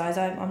to criticise.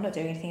 I'm not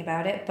doing anything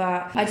about it,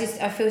 but I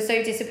feel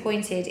so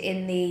disappointed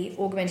in the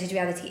augmented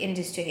reality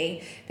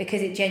industry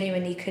because it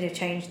genuinely could have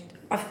changed.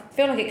 I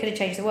feel like it could have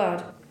changed the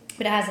world,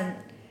 but it hasn't.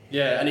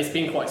 Yeah, and it's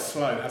been quite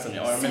slow, hasn't it?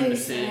 I remember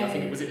seeing, slow. I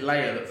think it was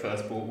Leia that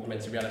first brought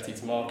augmented reality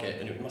to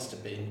market, and it must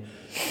have been,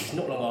 it was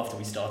not long after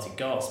we started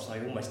Gasp,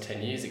 like almost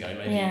 10 years ago,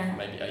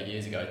 maybe 8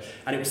 years ago.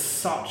 And it was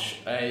such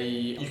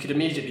you could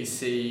immediately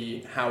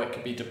see how it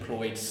could be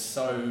deployed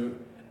so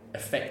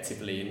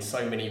effectively in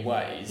so many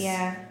ways.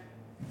 Yeah.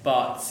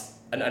 But,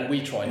 and we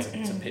tried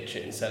to pitch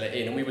it and sell it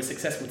in, and we were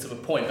successful to the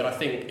point, but I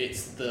think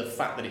it's the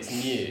fact that it's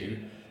new,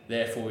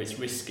 therefore it's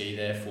risky,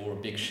 therefore a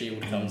big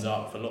shield comes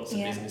up for lots of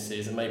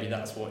businesses, and maybe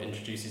that's what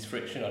introduces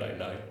friction, I don't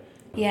know.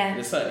 Yeah.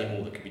 There's certainly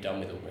more that could be done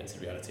with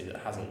augmented reality that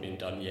hasn't been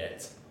done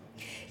yet.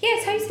 Yeah,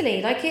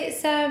 totally. Like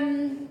they've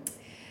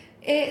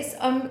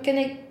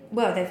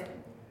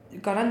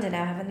gone under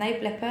now, haven't they,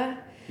 Blipper?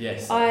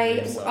 Yes.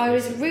 I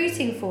was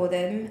rooting for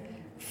them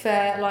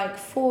for like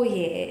 4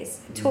 years,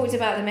 talked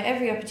about them at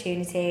every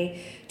opportunity,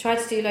 tried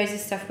to do loads of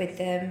stuff with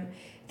them.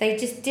 They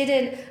just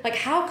didn't, like,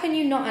 how can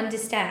you not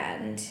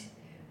understand?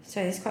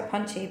 Sorry, this is quite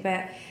punchy,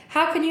 but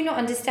how can you not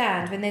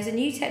understand when there's a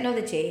new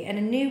technology and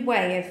a new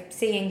way of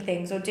seeing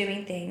things or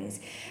doing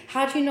things?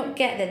 How do you not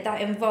get that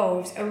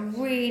involves a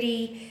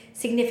really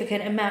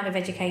significant amount of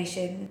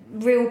education,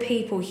 real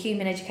people,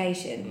 human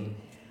education?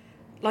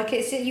 Like,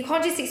 you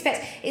can't just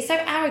expect. It's so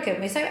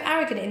arrogant. We're so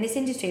arrogant in this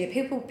industry that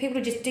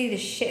people just do the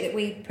shit that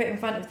we put in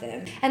front of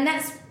them, and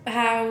that's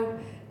how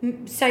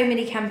so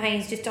many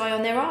campaigns just die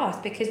on their arse,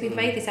 because we've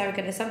made this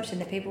arrogant assumption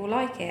that people will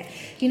like it.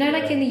 You know,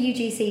 like in the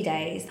UGC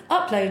days,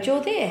 upload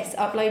your this,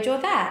 upload your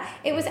that.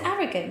 It was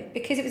arrogant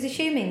because it was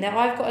assuming that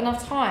I've got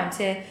enough time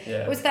to.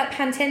 It was that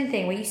Pantene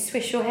thing where you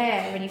swish your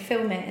hair and you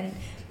film it, and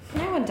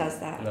no one does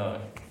that.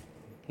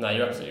 No,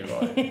 you're absolutely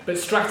right. But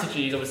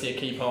strategy is obviously a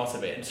key part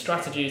of it. And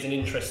strategy is an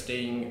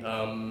interesting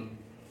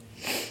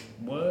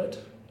word.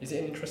 Is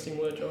it an interesting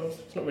word, Giles?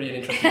 It's not really an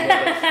interesting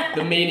word, but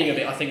the meaning of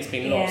it, I think, has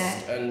been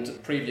lost. Yeah.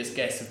 And previous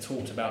guests have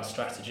talked about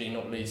strategy,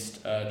 not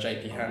least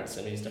JP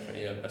Hansen, who's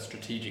definitely a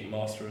strategic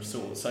master of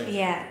sorts. So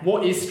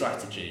what is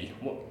strategy?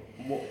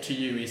 What to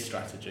you is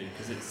strategy?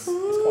 Because it's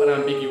quite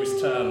an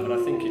ambiguous term, but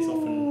I think it's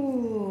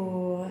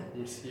often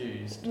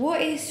misused.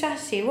 What is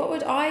strategy? What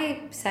would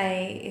I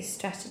say is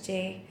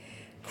strategy?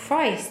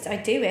 Christ, I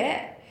do it.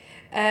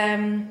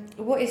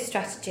 What is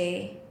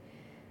strategy?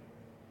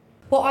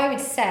 What I would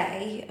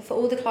say for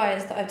all the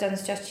clients that I've done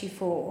strategy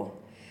for,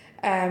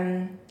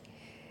 that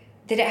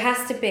it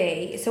has to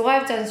be. So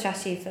I've done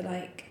strategy for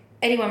like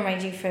anyone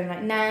ranging from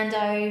like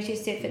Nando's,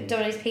 just did for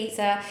Domino's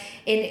Pizza.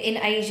 In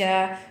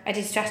Asia, I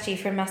did strategy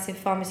for a massive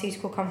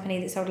pharmaceutical company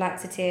that sold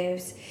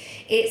laxatives.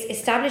 It's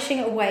establishing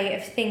a way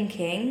of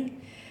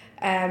thinking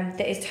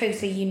that is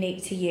totally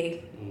unique to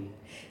you.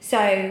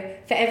 So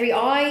for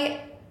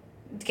I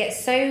get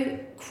so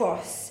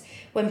cross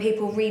when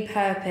people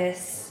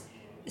repurpose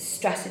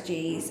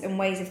strategies and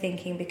ways of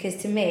thinking, because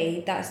to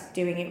me that's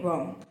doing it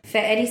wrong. For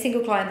any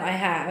single client that I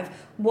have,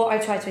 what I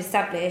try to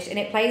establish, and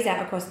it plays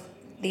out across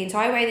the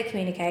entire way they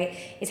communicate,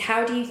 is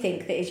how do you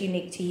think that is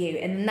unique to you,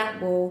 and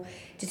that will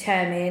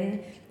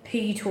determine who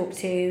you talk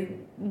to,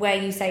 where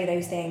you say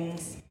those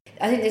things.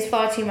 I think there's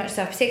far too much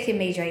stuff, particularly in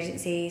media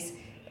agencies,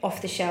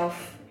 off the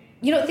shelf.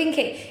 You're not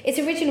thinking, it's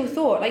original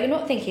thought, like you're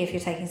not thinking if you're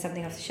taking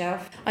something off the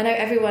shelf. I know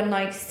everyone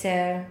likes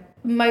to,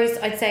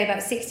 I'd say about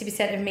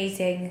 60% of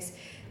meetings,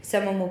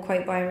 someone will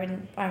quote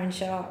Byron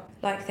Sharp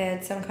like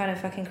they're some kind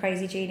of fucking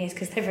crazy genius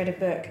because they've read a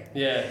book.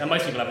 Yeah, and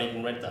most people haven't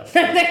even read that.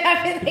 They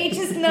haven't, they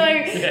just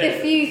know the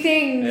few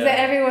things that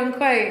everyone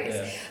quotes.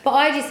 Yeah. But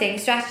I just think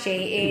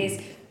strategy is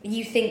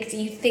you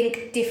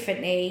think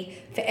differently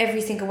for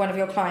every single one of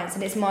your clients,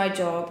 and it's my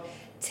job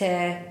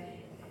to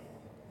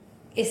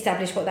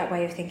establish what that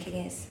way of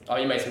thinking is. Oh,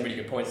 you made some really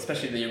good points,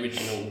 especially the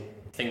original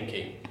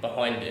thinking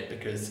behind it,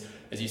 because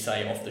as you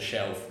say, off the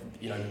shelf,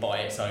 you know, by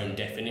its own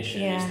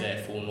definition is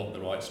therefore not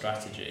the right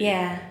strategy.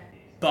 Yeah.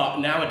 But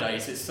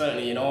nowadays, it's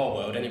certainly in our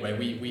world anyway,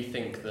 we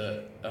think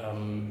that,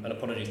 and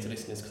apologies to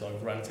listeners because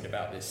I've ranted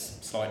about this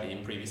slightly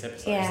in previous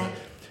episodes, that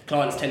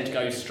clients tend to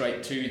go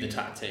straight to the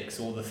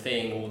tactics or the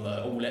thing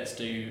or let's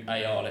do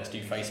AR, let's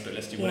do Facebook,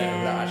 let's do whatever,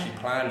 without actually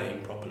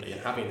planning properly and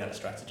having that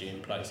strategy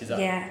in place. Is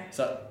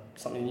that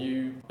something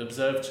you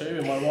observe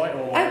too? Am I right?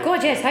 Or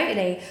God, yeah,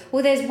 totally.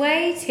 Well, there's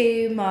way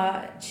too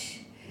much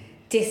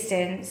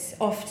distance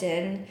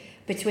often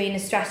between a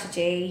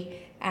strategy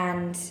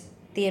and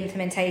the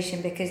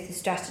implementation because the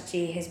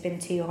strategy has been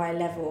too high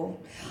level.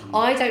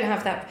 I don't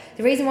have that.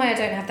 The reason why I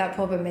don't have that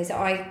problem is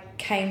I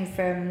came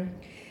from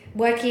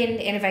working in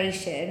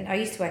innovation, I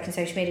used to work in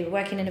social media, but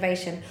working in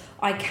innovation,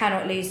 I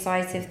cannot lose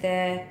sight of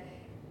the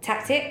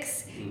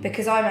tactics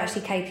because I'm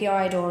actually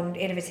KPI'd on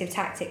innovative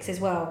tactics as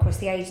well across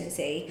the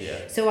agency.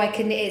 So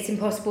it's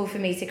impossible for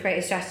me to create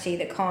a strategy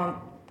that can't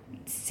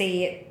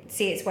see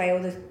its way all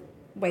the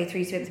way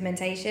through to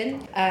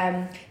implementation.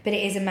 But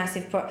it is a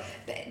massive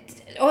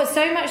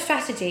so much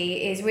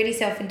strategy is really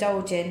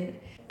self-indulgent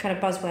kind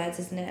of buzzwords,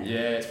 isn't it?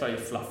 Yeah, it's very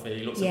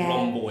fluffy, lots of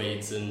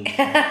rhomboids and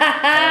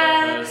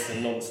purpose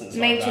and nonsense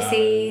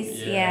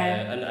matrices,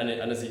 and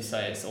as you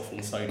say, it's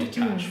often so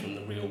detached from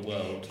the real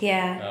world.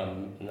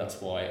 And that's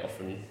why it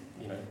often,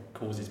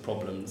 causes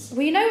problems.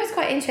 Well, what's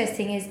quite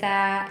interesting is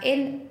that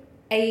in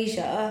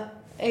Asia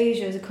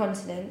as a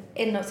continent,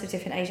 in lots of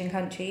different Asian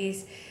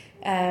countries,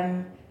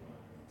 they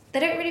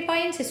don't really buy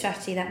into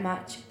strategy that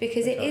much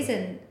because it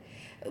isn't.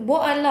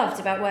 What I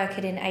loved about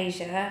working in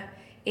Asia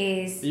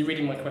is... Are you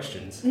reading my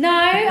questions? No,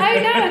 I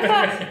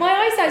can't. My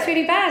eyesight's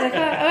really bad.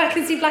 I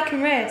can see black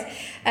and red.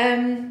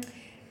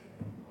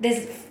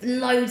 There's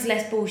loads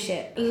less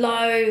bullshit.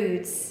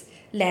 Loads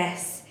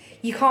less.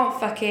 You can't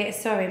fuck it.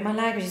 Sorry, my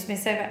language has been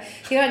so bad.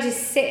 You can't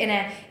just sit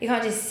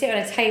on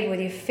a table with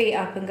your feet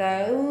up and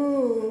go,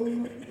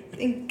 ooh,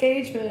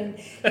 engagement.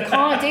 You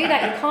can't do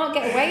that. You can't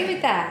get away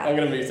with that. I'm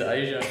going to move to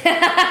Asia.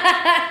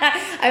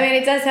 I mean,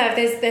 it does have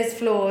there's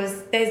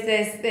flaws.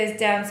 There's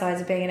downsides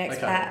of being an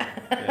expat.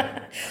 Okay.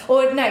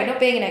 Or no, not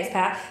being an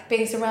expat,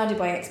 being surrounded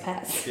by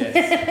expats.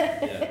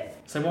 Yes.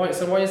 So why is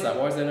that?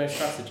 Why is there no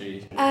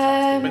strategy?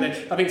 But then,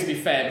 I think to be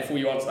fair, before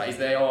you answer that, is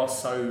they are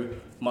so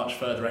much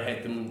further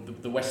ahead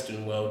than the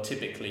Western world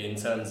typically in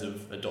terms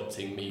of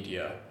adopting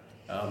media.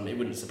 It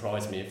wouldn't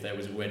surprise me if there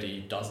was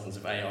already dozens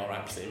of AR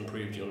apps that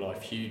improved your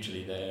life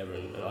hugely there,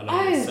 and I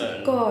know there's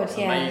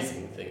certain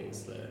amazing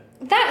things there.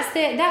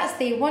 That's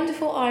the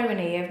wonderful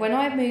irony of when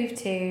I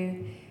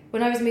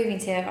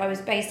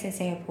was based in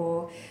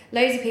Singapore.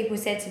 Loads of people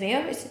said to me,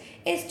 "Oh,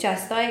 it's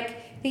just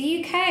like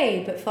the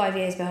UK, but 5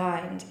 years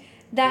behind."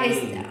 That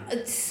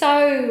is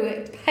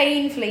so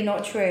painfully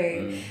not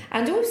true,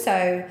 and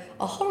also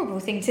a horrible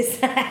thing to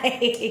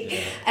say.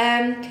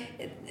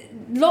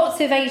 Lots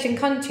of Asian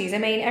countries, I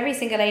mean, every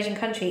single Asian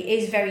country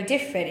is very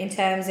different in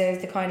terms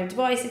of the kind of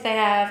devices they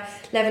have,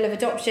 level of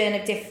adoption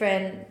of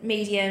different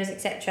mediums,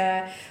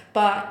 etc.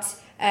 But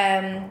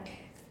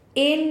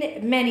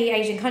in many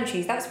Asian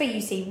countries, that's where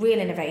you see real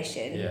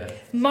innovation.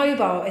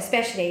 Mobile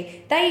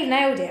especially, they've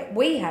nailed it.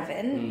 We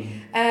haven't.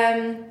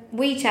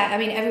 WeChat, I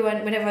mean,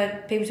 everyone,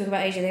 whenever people talk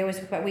about Asia, they always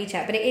talk about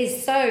WeChat, but it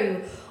is so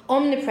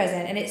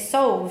omnipresent and it's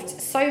solved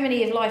so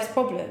many of life's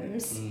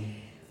problems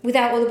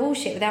without all the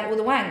bullshit, without all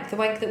the wank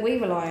that we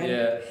rely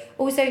on.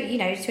 Also, to an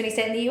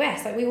extent in the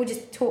US, like we all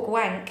just talk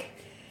wank.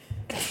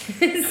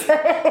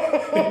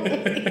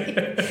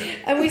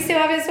 And we still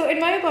haven't sorted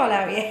mobile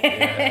out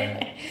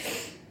yet.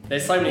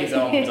 There's so many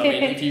examples. I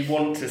mean, if you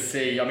want to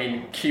see,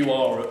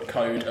 QR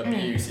code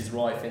abuse is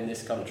rife in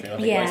this country. And I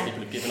think most people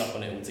have given up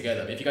on it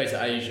altogether. But if you go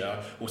to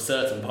Asia, or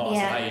certain parts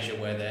of Asia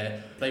where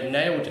they've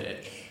nailed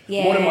it.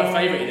 One of my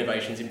favourite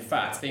innovations, in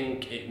fact, I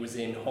think it was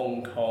in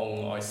Hong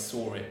Kong I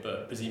saw it,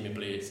 but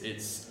presumably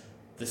it's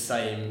the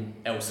same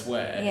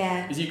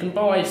elsewhere, is you can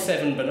buy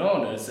 7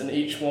 bananas and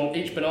each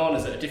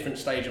banana's at a different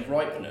stage of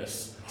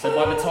ripeness. So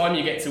by the time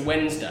you get to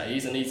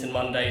Wednesdays and eaten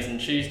Mondays and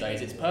Tuesdays,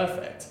 it's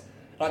perfect.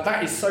 Like,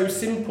 that is so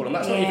simple, and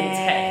that's not even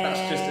tech,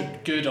 that's just a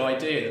good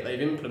idea that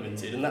they've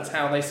implemented, and that's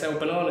how they sell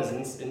bananas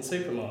in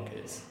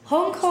supermarkets.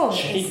 Hong Kong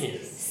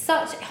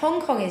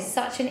is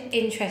such an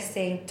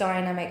interesting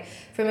dynamic.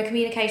 From a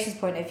communications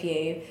point of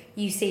view,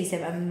 you see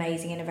some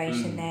amazing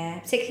innovation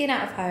there, particularly in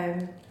out of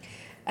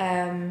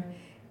home.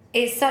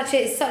 It's such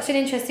an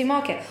interesting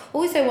market.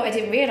 Also, what I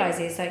didn't realise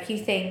is, like, you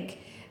think,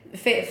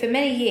 for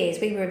many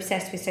years, we were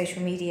obsessed with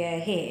social media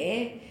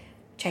here,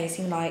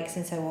 chasing likes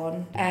and so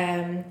on.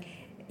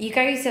 You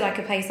go to like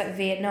a place like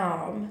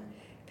Vietnam,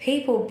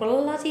 people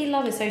bloody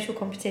love a social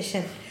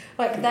competition.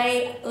 Like,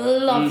 they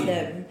love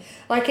them.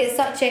 Like, it's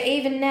such a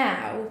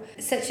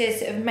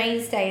sort of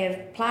mainstay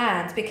of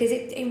plans because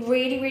it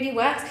really, really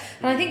works.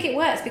 And I think it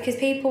works because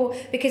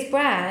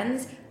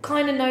brands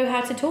kind of know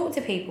how to talk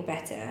to people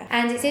better.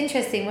 And it's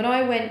interesting, when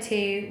I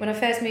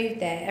first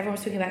moved there, everyone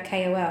was talking about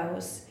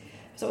KOLs.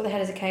 So what the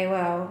hell is a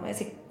KOL?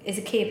 It's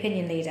a key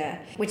opinion leader,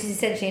 which is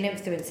essentially an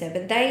influencer.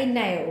 But they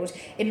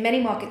in many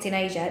markets in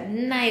Asia,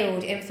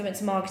 nailed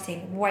influencer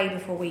marketing way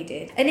before we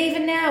did. And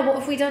even now, what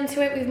have we done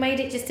to it? We've made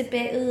it just a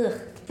bit,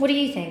 ugh. What do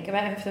you think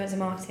about influencer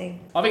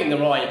marketing? I think in the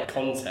right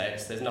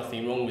context, there's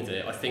nothing wrong with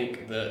it. I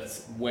think that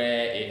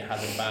where it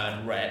has a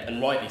bad rep,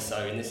 and rightly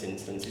so in this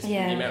instance, is the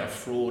amount of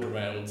fraud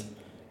around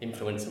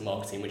influencer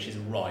marketing, which is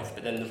rife,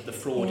 but then the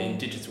fraud in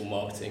digital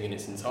marketing in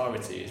its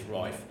entirety is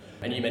rife.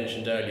 And you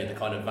mentioned earlier the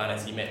kind of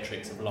vanity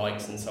metrics of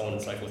likes and so on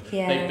and so forth.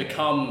 They've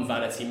become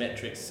vanity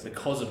metrics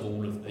because of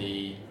all of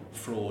the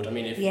fraud. I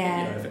mean, if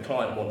a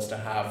client wants to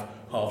have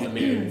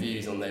 500,000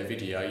 views on their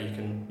video, you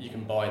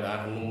can buy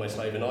that and almost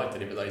overnight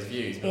deliver those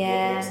views. But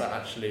what's that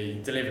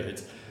actually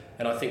delivered?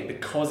 And I think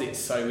because it's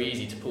so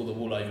easy to pull the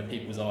wool over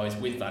people's eyes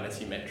with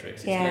vanity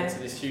metrics, it's led to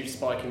this huge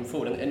spike in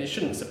fraud. And it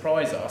shouldn't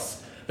surprise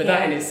us. But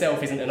that in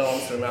itself isn't an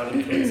answer around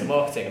influencer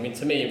marketing. I mean,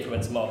 to me,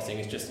 influencer marketing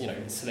is just,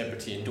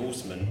 celebrity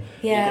endorsement.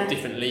 Yeah. You've got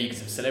different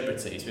leagues of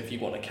celebrities. But if you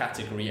want a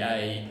category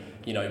A,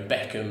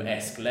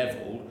 Beckham-esque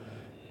level,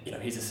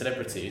 he's a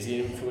celebrity. Is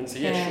he an influencer?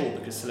 Yeah, sure,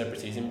 because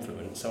celebrity is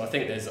influence. So I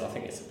think it's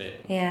a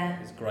bit,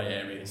 there's grey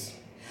areas.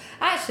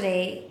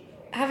 Actually,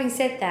 having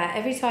said that,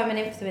 every time an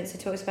influencer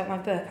talks about my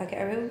book, I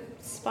get a real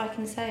spike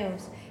in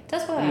sales. It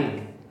does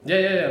work.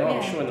 Yeah.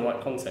 I'm sure in the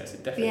right context,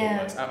 it definitely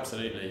works,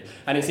 absolutely.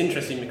 And it's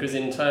interesting because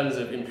in terms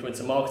of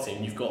influencer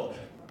marketing, you've got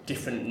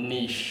different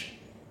niche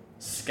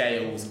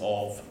scales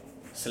of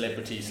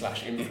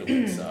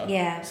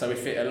celebrity/influencer. So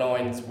if it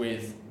aligns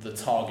with the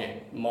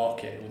target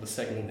market or the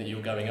segment that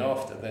you're going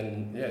after,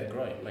 then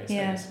great, makes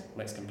sense,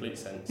 makes complete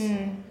sense.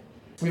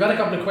 We've had a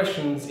couple of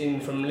questions in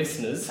from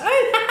listeners.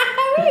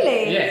 Oh,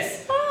 really?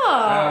 Yes.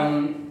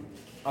 Oh.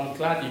 I'm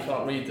glad you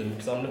can't read them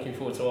because I'm looking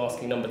forward to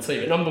asking number 2.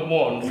 But number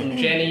 1 from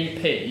Jenny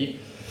P.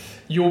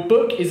 Your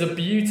book is a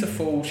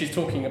beautiful, she's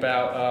talking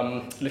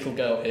about little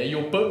girl here,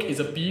 your book is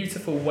a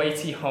beautiful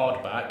weighty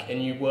hardback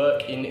and you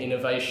work in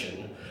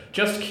innovation.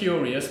 Just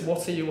curious,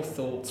 what are your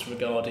thoughts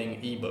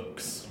regarding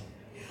ebooks?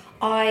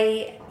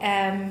 I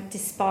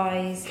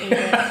despise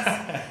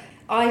ebooks.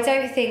 I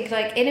don't think,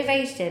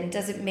 innovation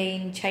doesn't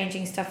mean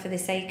changing stuff for the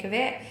sake of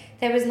it.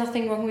 There was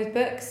nothing wrong with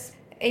books.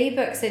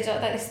 Ebooks are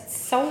just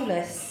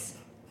soulless.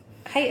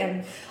 I hate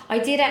them. I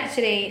did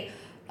actually,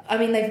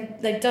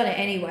 they've done it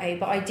anyway,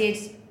 but I did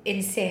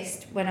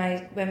insist when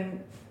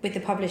with the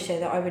publisher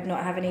that I would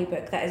not have an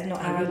ebook. That is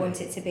not how I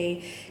want it to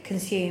be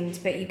consumed,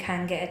 but you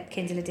can get a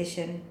Kindle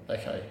edition.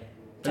 Okay.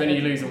 But then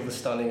you lose all the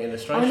stunning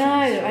illustrations.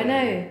 I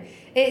know.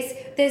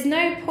 There's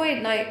no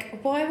point,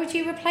 why would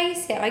you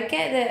replace it? I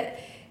get that,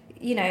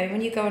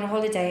 when you go on a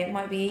holiday it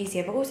might be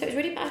easier, but also it's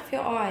really bad for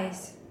your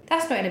eyes.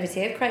 That's not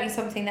innovative, creating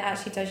something that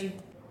actually does you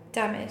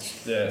damage.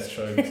 Yeah, it's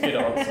true. It's a good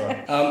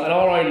answer. And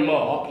our own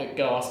Mark at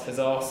Gasp has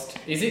asked,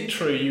 is it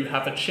true you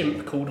have a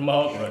chimp called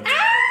Margaret?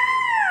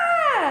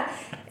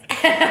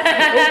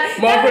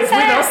 Margaret's with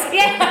us.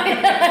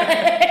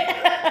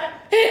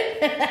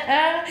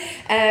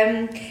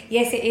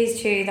 Yes, it is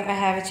true that I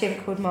have a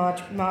chimp called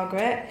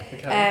Margaret.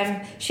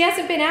 Okay. She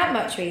hasn't been out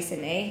much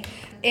recently.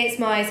 It's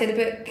the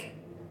book,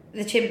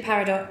 The Chimp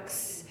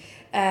Paradox,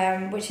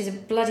 which is a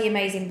bloody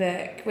amazing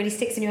book, really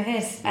sticks in your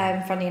head,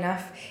 funnily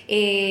enough,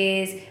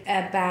 it's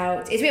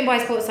written by a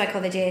sports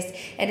psychologist,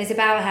 and it's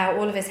about how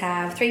all of us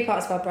have 3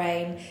 parts of our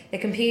brain: the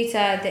computer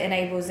that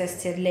enables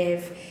us to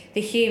live,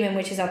 the human,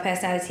 which is our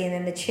personality, and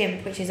then the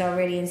chimp, which is our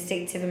really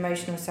instinctive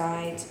emotional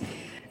side.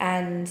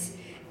 And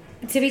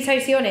to be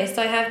totally honest,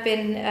 I have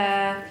been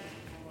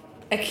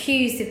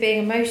accused of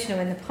being emotional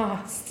in the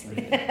past.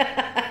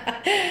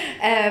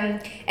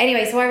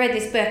 Anyway, so I read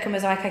this book and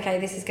was like, okay,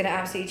 this is going to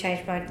absolutely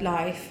change my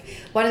life.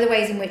 One of the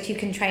ways in which you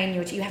can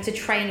you have to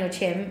train your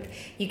chimp,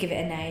 you give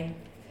it a name.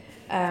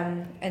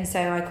 And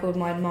so I called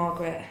mine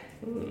Margaret.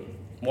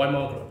 Why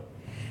Margaret?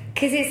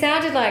 Because it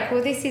sounded like,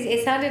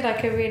 it sounded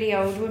like a really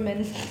old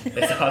woman. It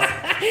does.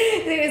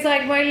 It was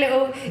like my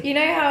little,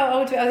 how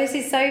old, this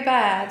is so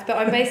bad, but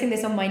I'm basing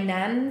this on my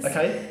nans.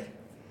 Okay.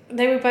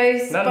 They were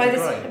both but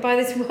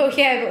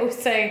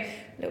also a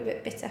little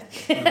bit bitter.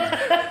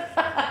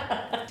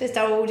 Just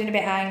old and a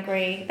bit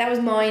angry. That was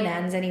my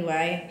nans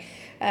anyway.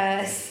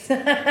 So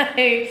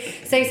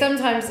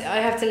sometimes I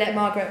have to let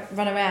Margaret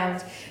run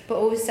around, but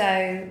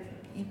also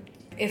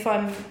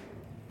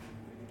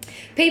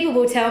people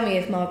will tell me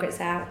if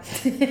Margaret's out.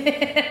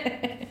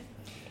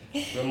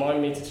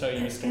 Remind me to tell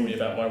you a story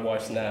about my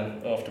wife's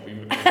nan after we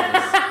record this.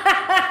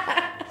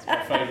 It's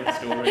my favourite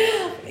story.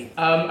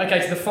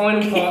 Okay, so the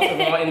final part of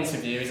our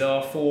interview is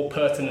our 4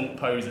 pertinent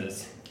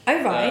poses.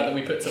 Oh, right. That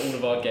we put to all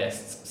of our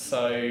guests.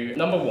 So,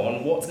 number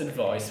 1, what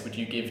advice would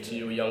you give to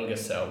your younger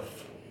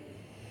self?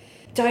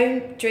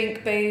 Don't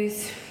drink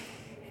booze.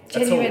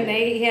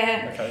 Genuinely,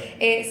 yeah.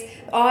 Okay.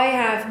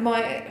 I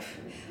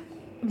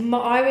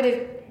would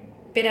have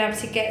been able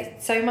to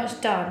get so much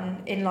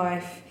done in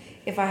life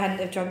if I hadn't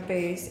have drunk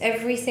booze.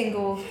 Every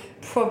single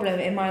problem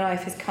in my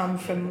life has come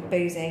from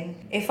boozing.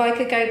 If I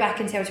could go back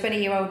and tell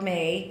 20-year-old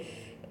me,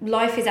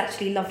 life is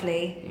actually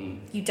lovely.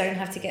 You don't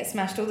have to get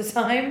smashed all the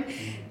time.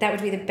 That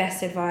would be the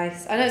best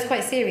advice. I know it's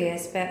quite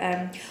serious, but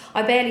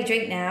I barely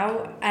drink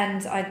now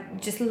and I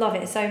just love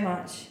it so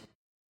much.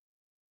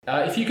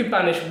 If you could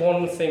banish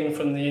one thing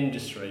from the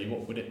industry,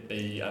 what would it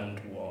be and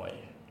why?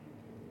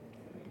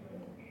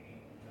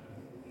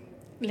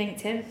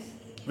 LinkedIn.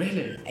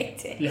 Really?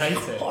 Hate it. You hate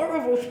it?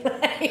 Horrible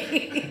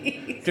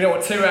place. Do you know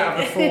what? 2 out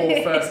of the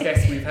 4 first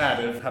guests we've had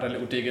have had a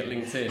little dig at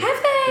LinkedIn.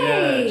 Have they?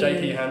 Yeah,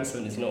 JP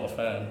Hansen is not a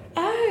fan.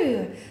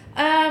 Oh.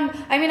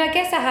 I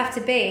guess I have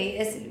to be,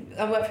 as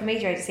I work for a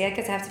media agency, I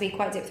guess I have to be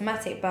quite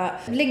diplomatic, but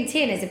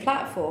LinkedIn is a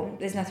platform,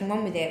 there's nothing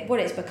wrong with it. What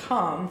it's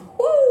become,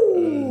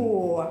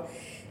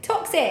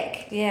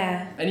 toxic.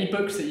 Yeah. Any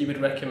books that you would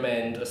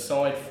recommend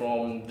aside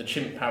from The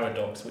Chimp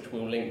Paradox, which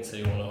we'll link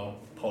to on our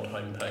pod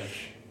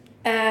homepage?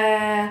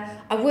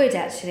 I would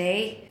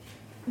actually.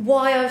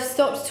 Why I've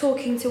stopped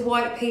talking to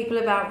white people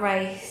about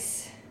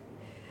race.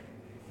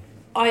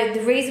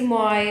 The reason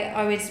why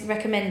I would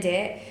recommend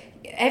it,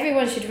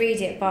 everyone should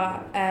read it,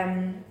 but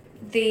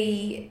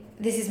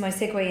this is my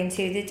segue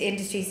into the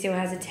industry still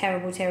has a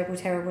terrible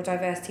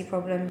diversity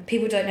problem.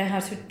 People don't know how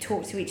to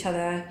talk to each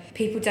other.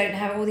 People don't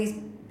have all these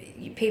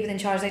people in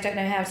charge. They don't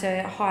know how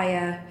to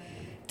hire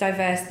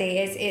diversity.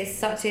 It's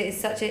such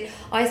a.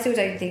 I still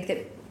don't think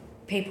that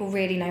people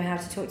really know how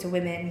to talk to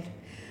women.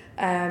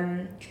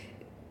 That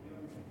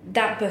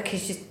book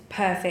is just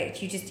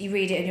perfect. You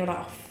read it and you're like,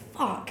 oh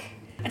fuck.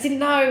 I didn't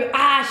know.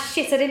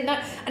 Shit! I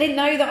didn't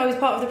know that I was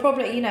part of the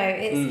problem. You know,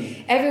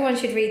 everyone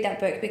should read that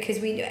book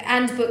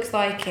and books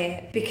like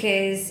it,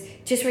 because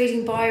just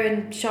reading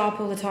Byron Sharp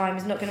all the time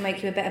is not going to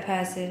make you a better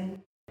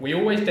person. We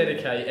always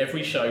dedicate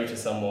every show to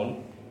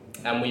someone,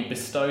 and we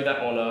bestow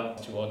that honour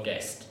to our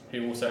guest,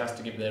 who also has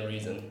to give their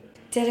reason.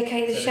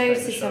 Dedicate the show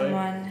to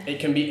someone. It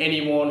can be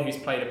anyone who's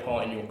played a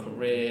part in your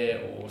career,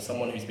 or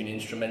someone who's been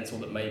instrumental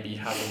that maybe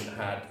hasn't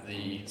had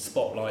the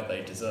spotlight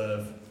they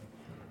deserve.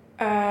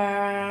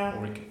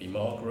 Or it could be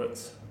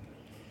Margaret.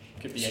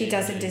 She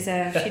doesn't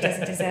deserve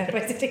my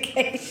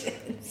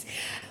dedications.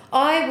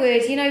 I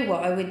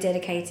would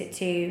dedicate it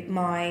to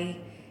my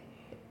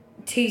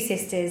two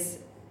sisters,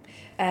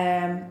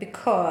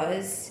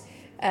 because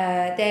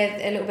they're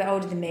a little bit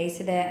older than me,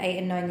 so they're 8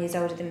 and 9 years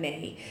older than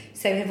me,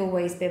 so have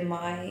always been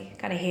my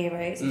kind of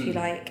heroes, if you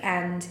like.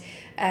 And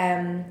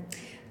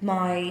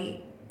my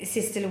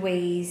sister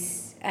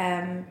Louise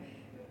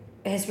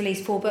has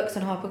released 4 books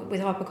on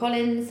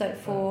HarperCollins,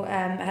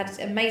 had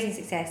amazing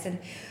success, and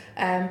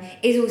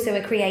is also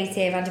a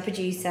creative and a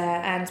producer.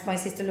 And my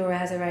sister Laura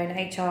has her own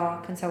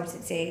HR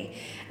consultancy,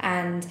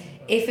 and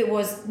if it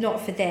was not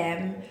for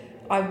them,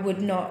 I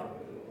wouldn't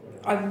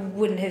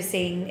have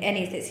seen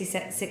any of the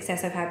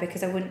success I've had,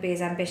 because I wouldn't be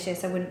as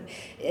ambitious. I wouldn't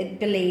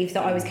believe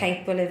that I was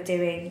capable of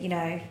doing,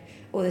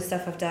 all the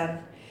stuff I've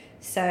done.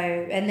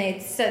 So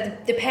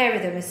the pair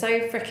of them are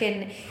so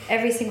freaking,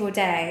 every single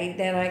day,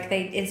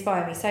 they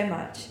inspire me so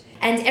much.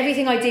 And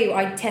everything I do,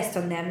 I test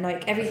on them.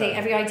 Like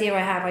every idea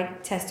I have, I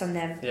test on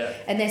them. Yeah.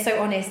 And they're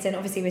so honest, and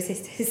obviously we're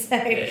sisters. So,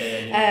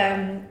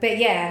 but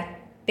yeah,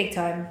 big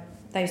time.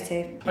 Those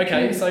two.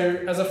 Okay,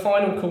 so as a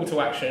final call to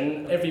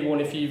action,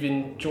 everyone, if you've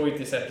enjoyed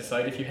this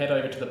episode, if you head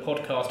over to the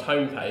podcast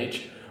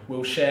homepage,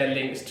 we'll share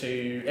links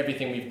to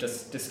everything we've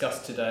just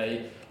discussed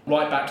today,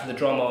 right back to the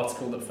drum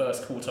article that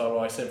first caught our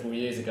eye several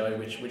years ago,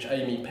 which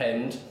Amy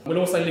penned. We'll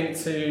also link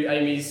to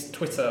Amy's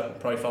Twitter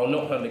profile,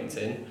 not her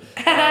LinkedIn,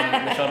 which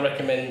I'd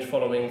recommend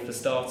following for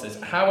starters.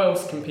 How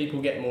else can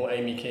people get more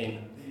Amy Kean?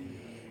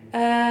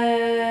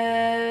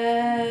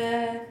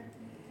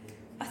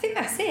 I think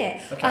that's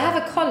it. Okay. I have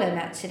a column,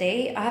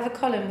 actually. I have a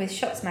column with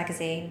Shots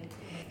magazine,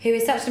 who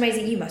is such an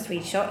amazing... You must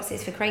read Shots.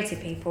 It's for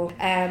creative people.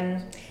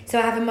 So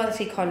I have a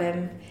monthly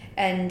column,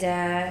 and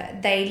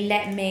they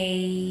let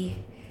me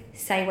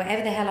say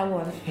whatever the hell I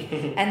want.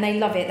 And they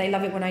love it. They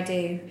love it when I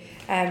do.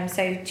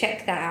 So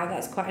check that out.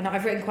 That's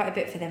I've written quite a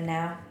bit for them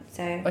now.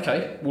 So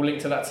okay, we'll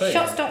link to that too.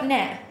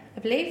 Shots.net, I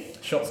believe.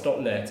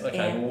 Shots.net. Okay,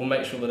 yeah. Well, we'll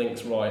make sure the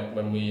link's right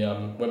when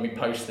we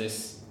post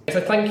this. So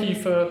thank you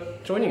for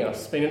joining us.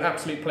 It's been an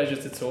absolute pleasure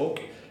to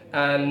talk,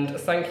 and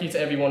thank you to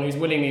everyone who's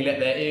willingly let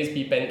their ears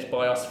be bent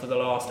by us for the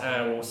last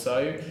hour or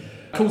so.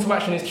 Call to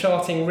Action is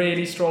charting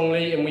really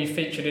strongly, and we've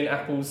featured in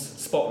Apple's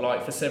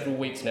spotlight for several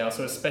weeks now,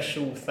 so a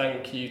special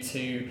thank you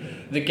to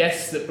the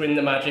guests that bring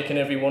the magic and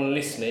everyone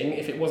listening.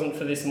 If it wasn't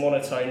for this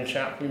monotone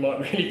chap, we might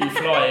really be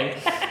flying.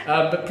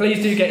 But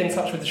please do get in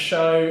touch with the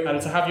show,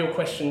 and to have your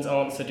questions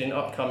answered in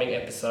upcoming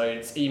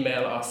episodes,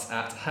 email us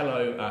at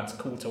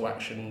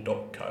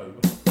hello@calltoaction.co.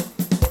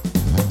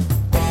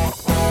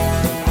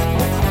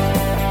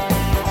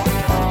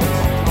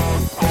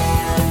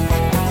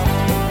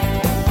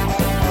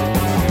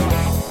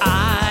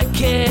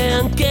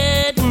 Can't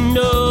get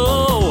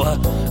no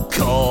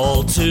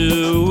call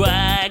to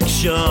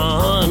action.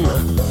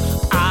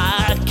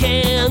 I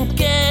can't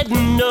get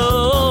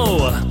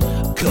no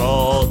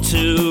call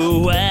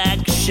to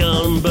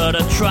action, but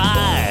I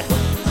try,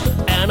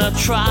 and I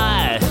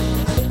try,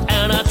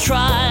 and I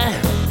try,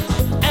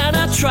 and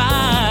I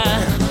try.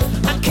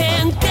 I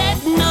can't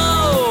get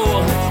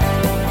no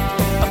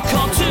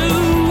call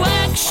to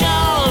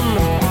action.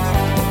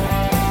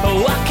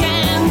 Oh, I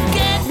can't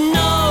get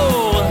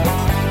no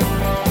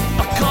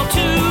call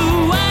to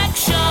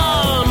action.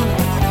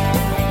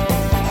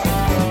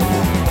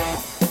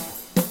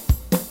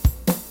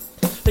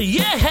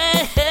 Yeah.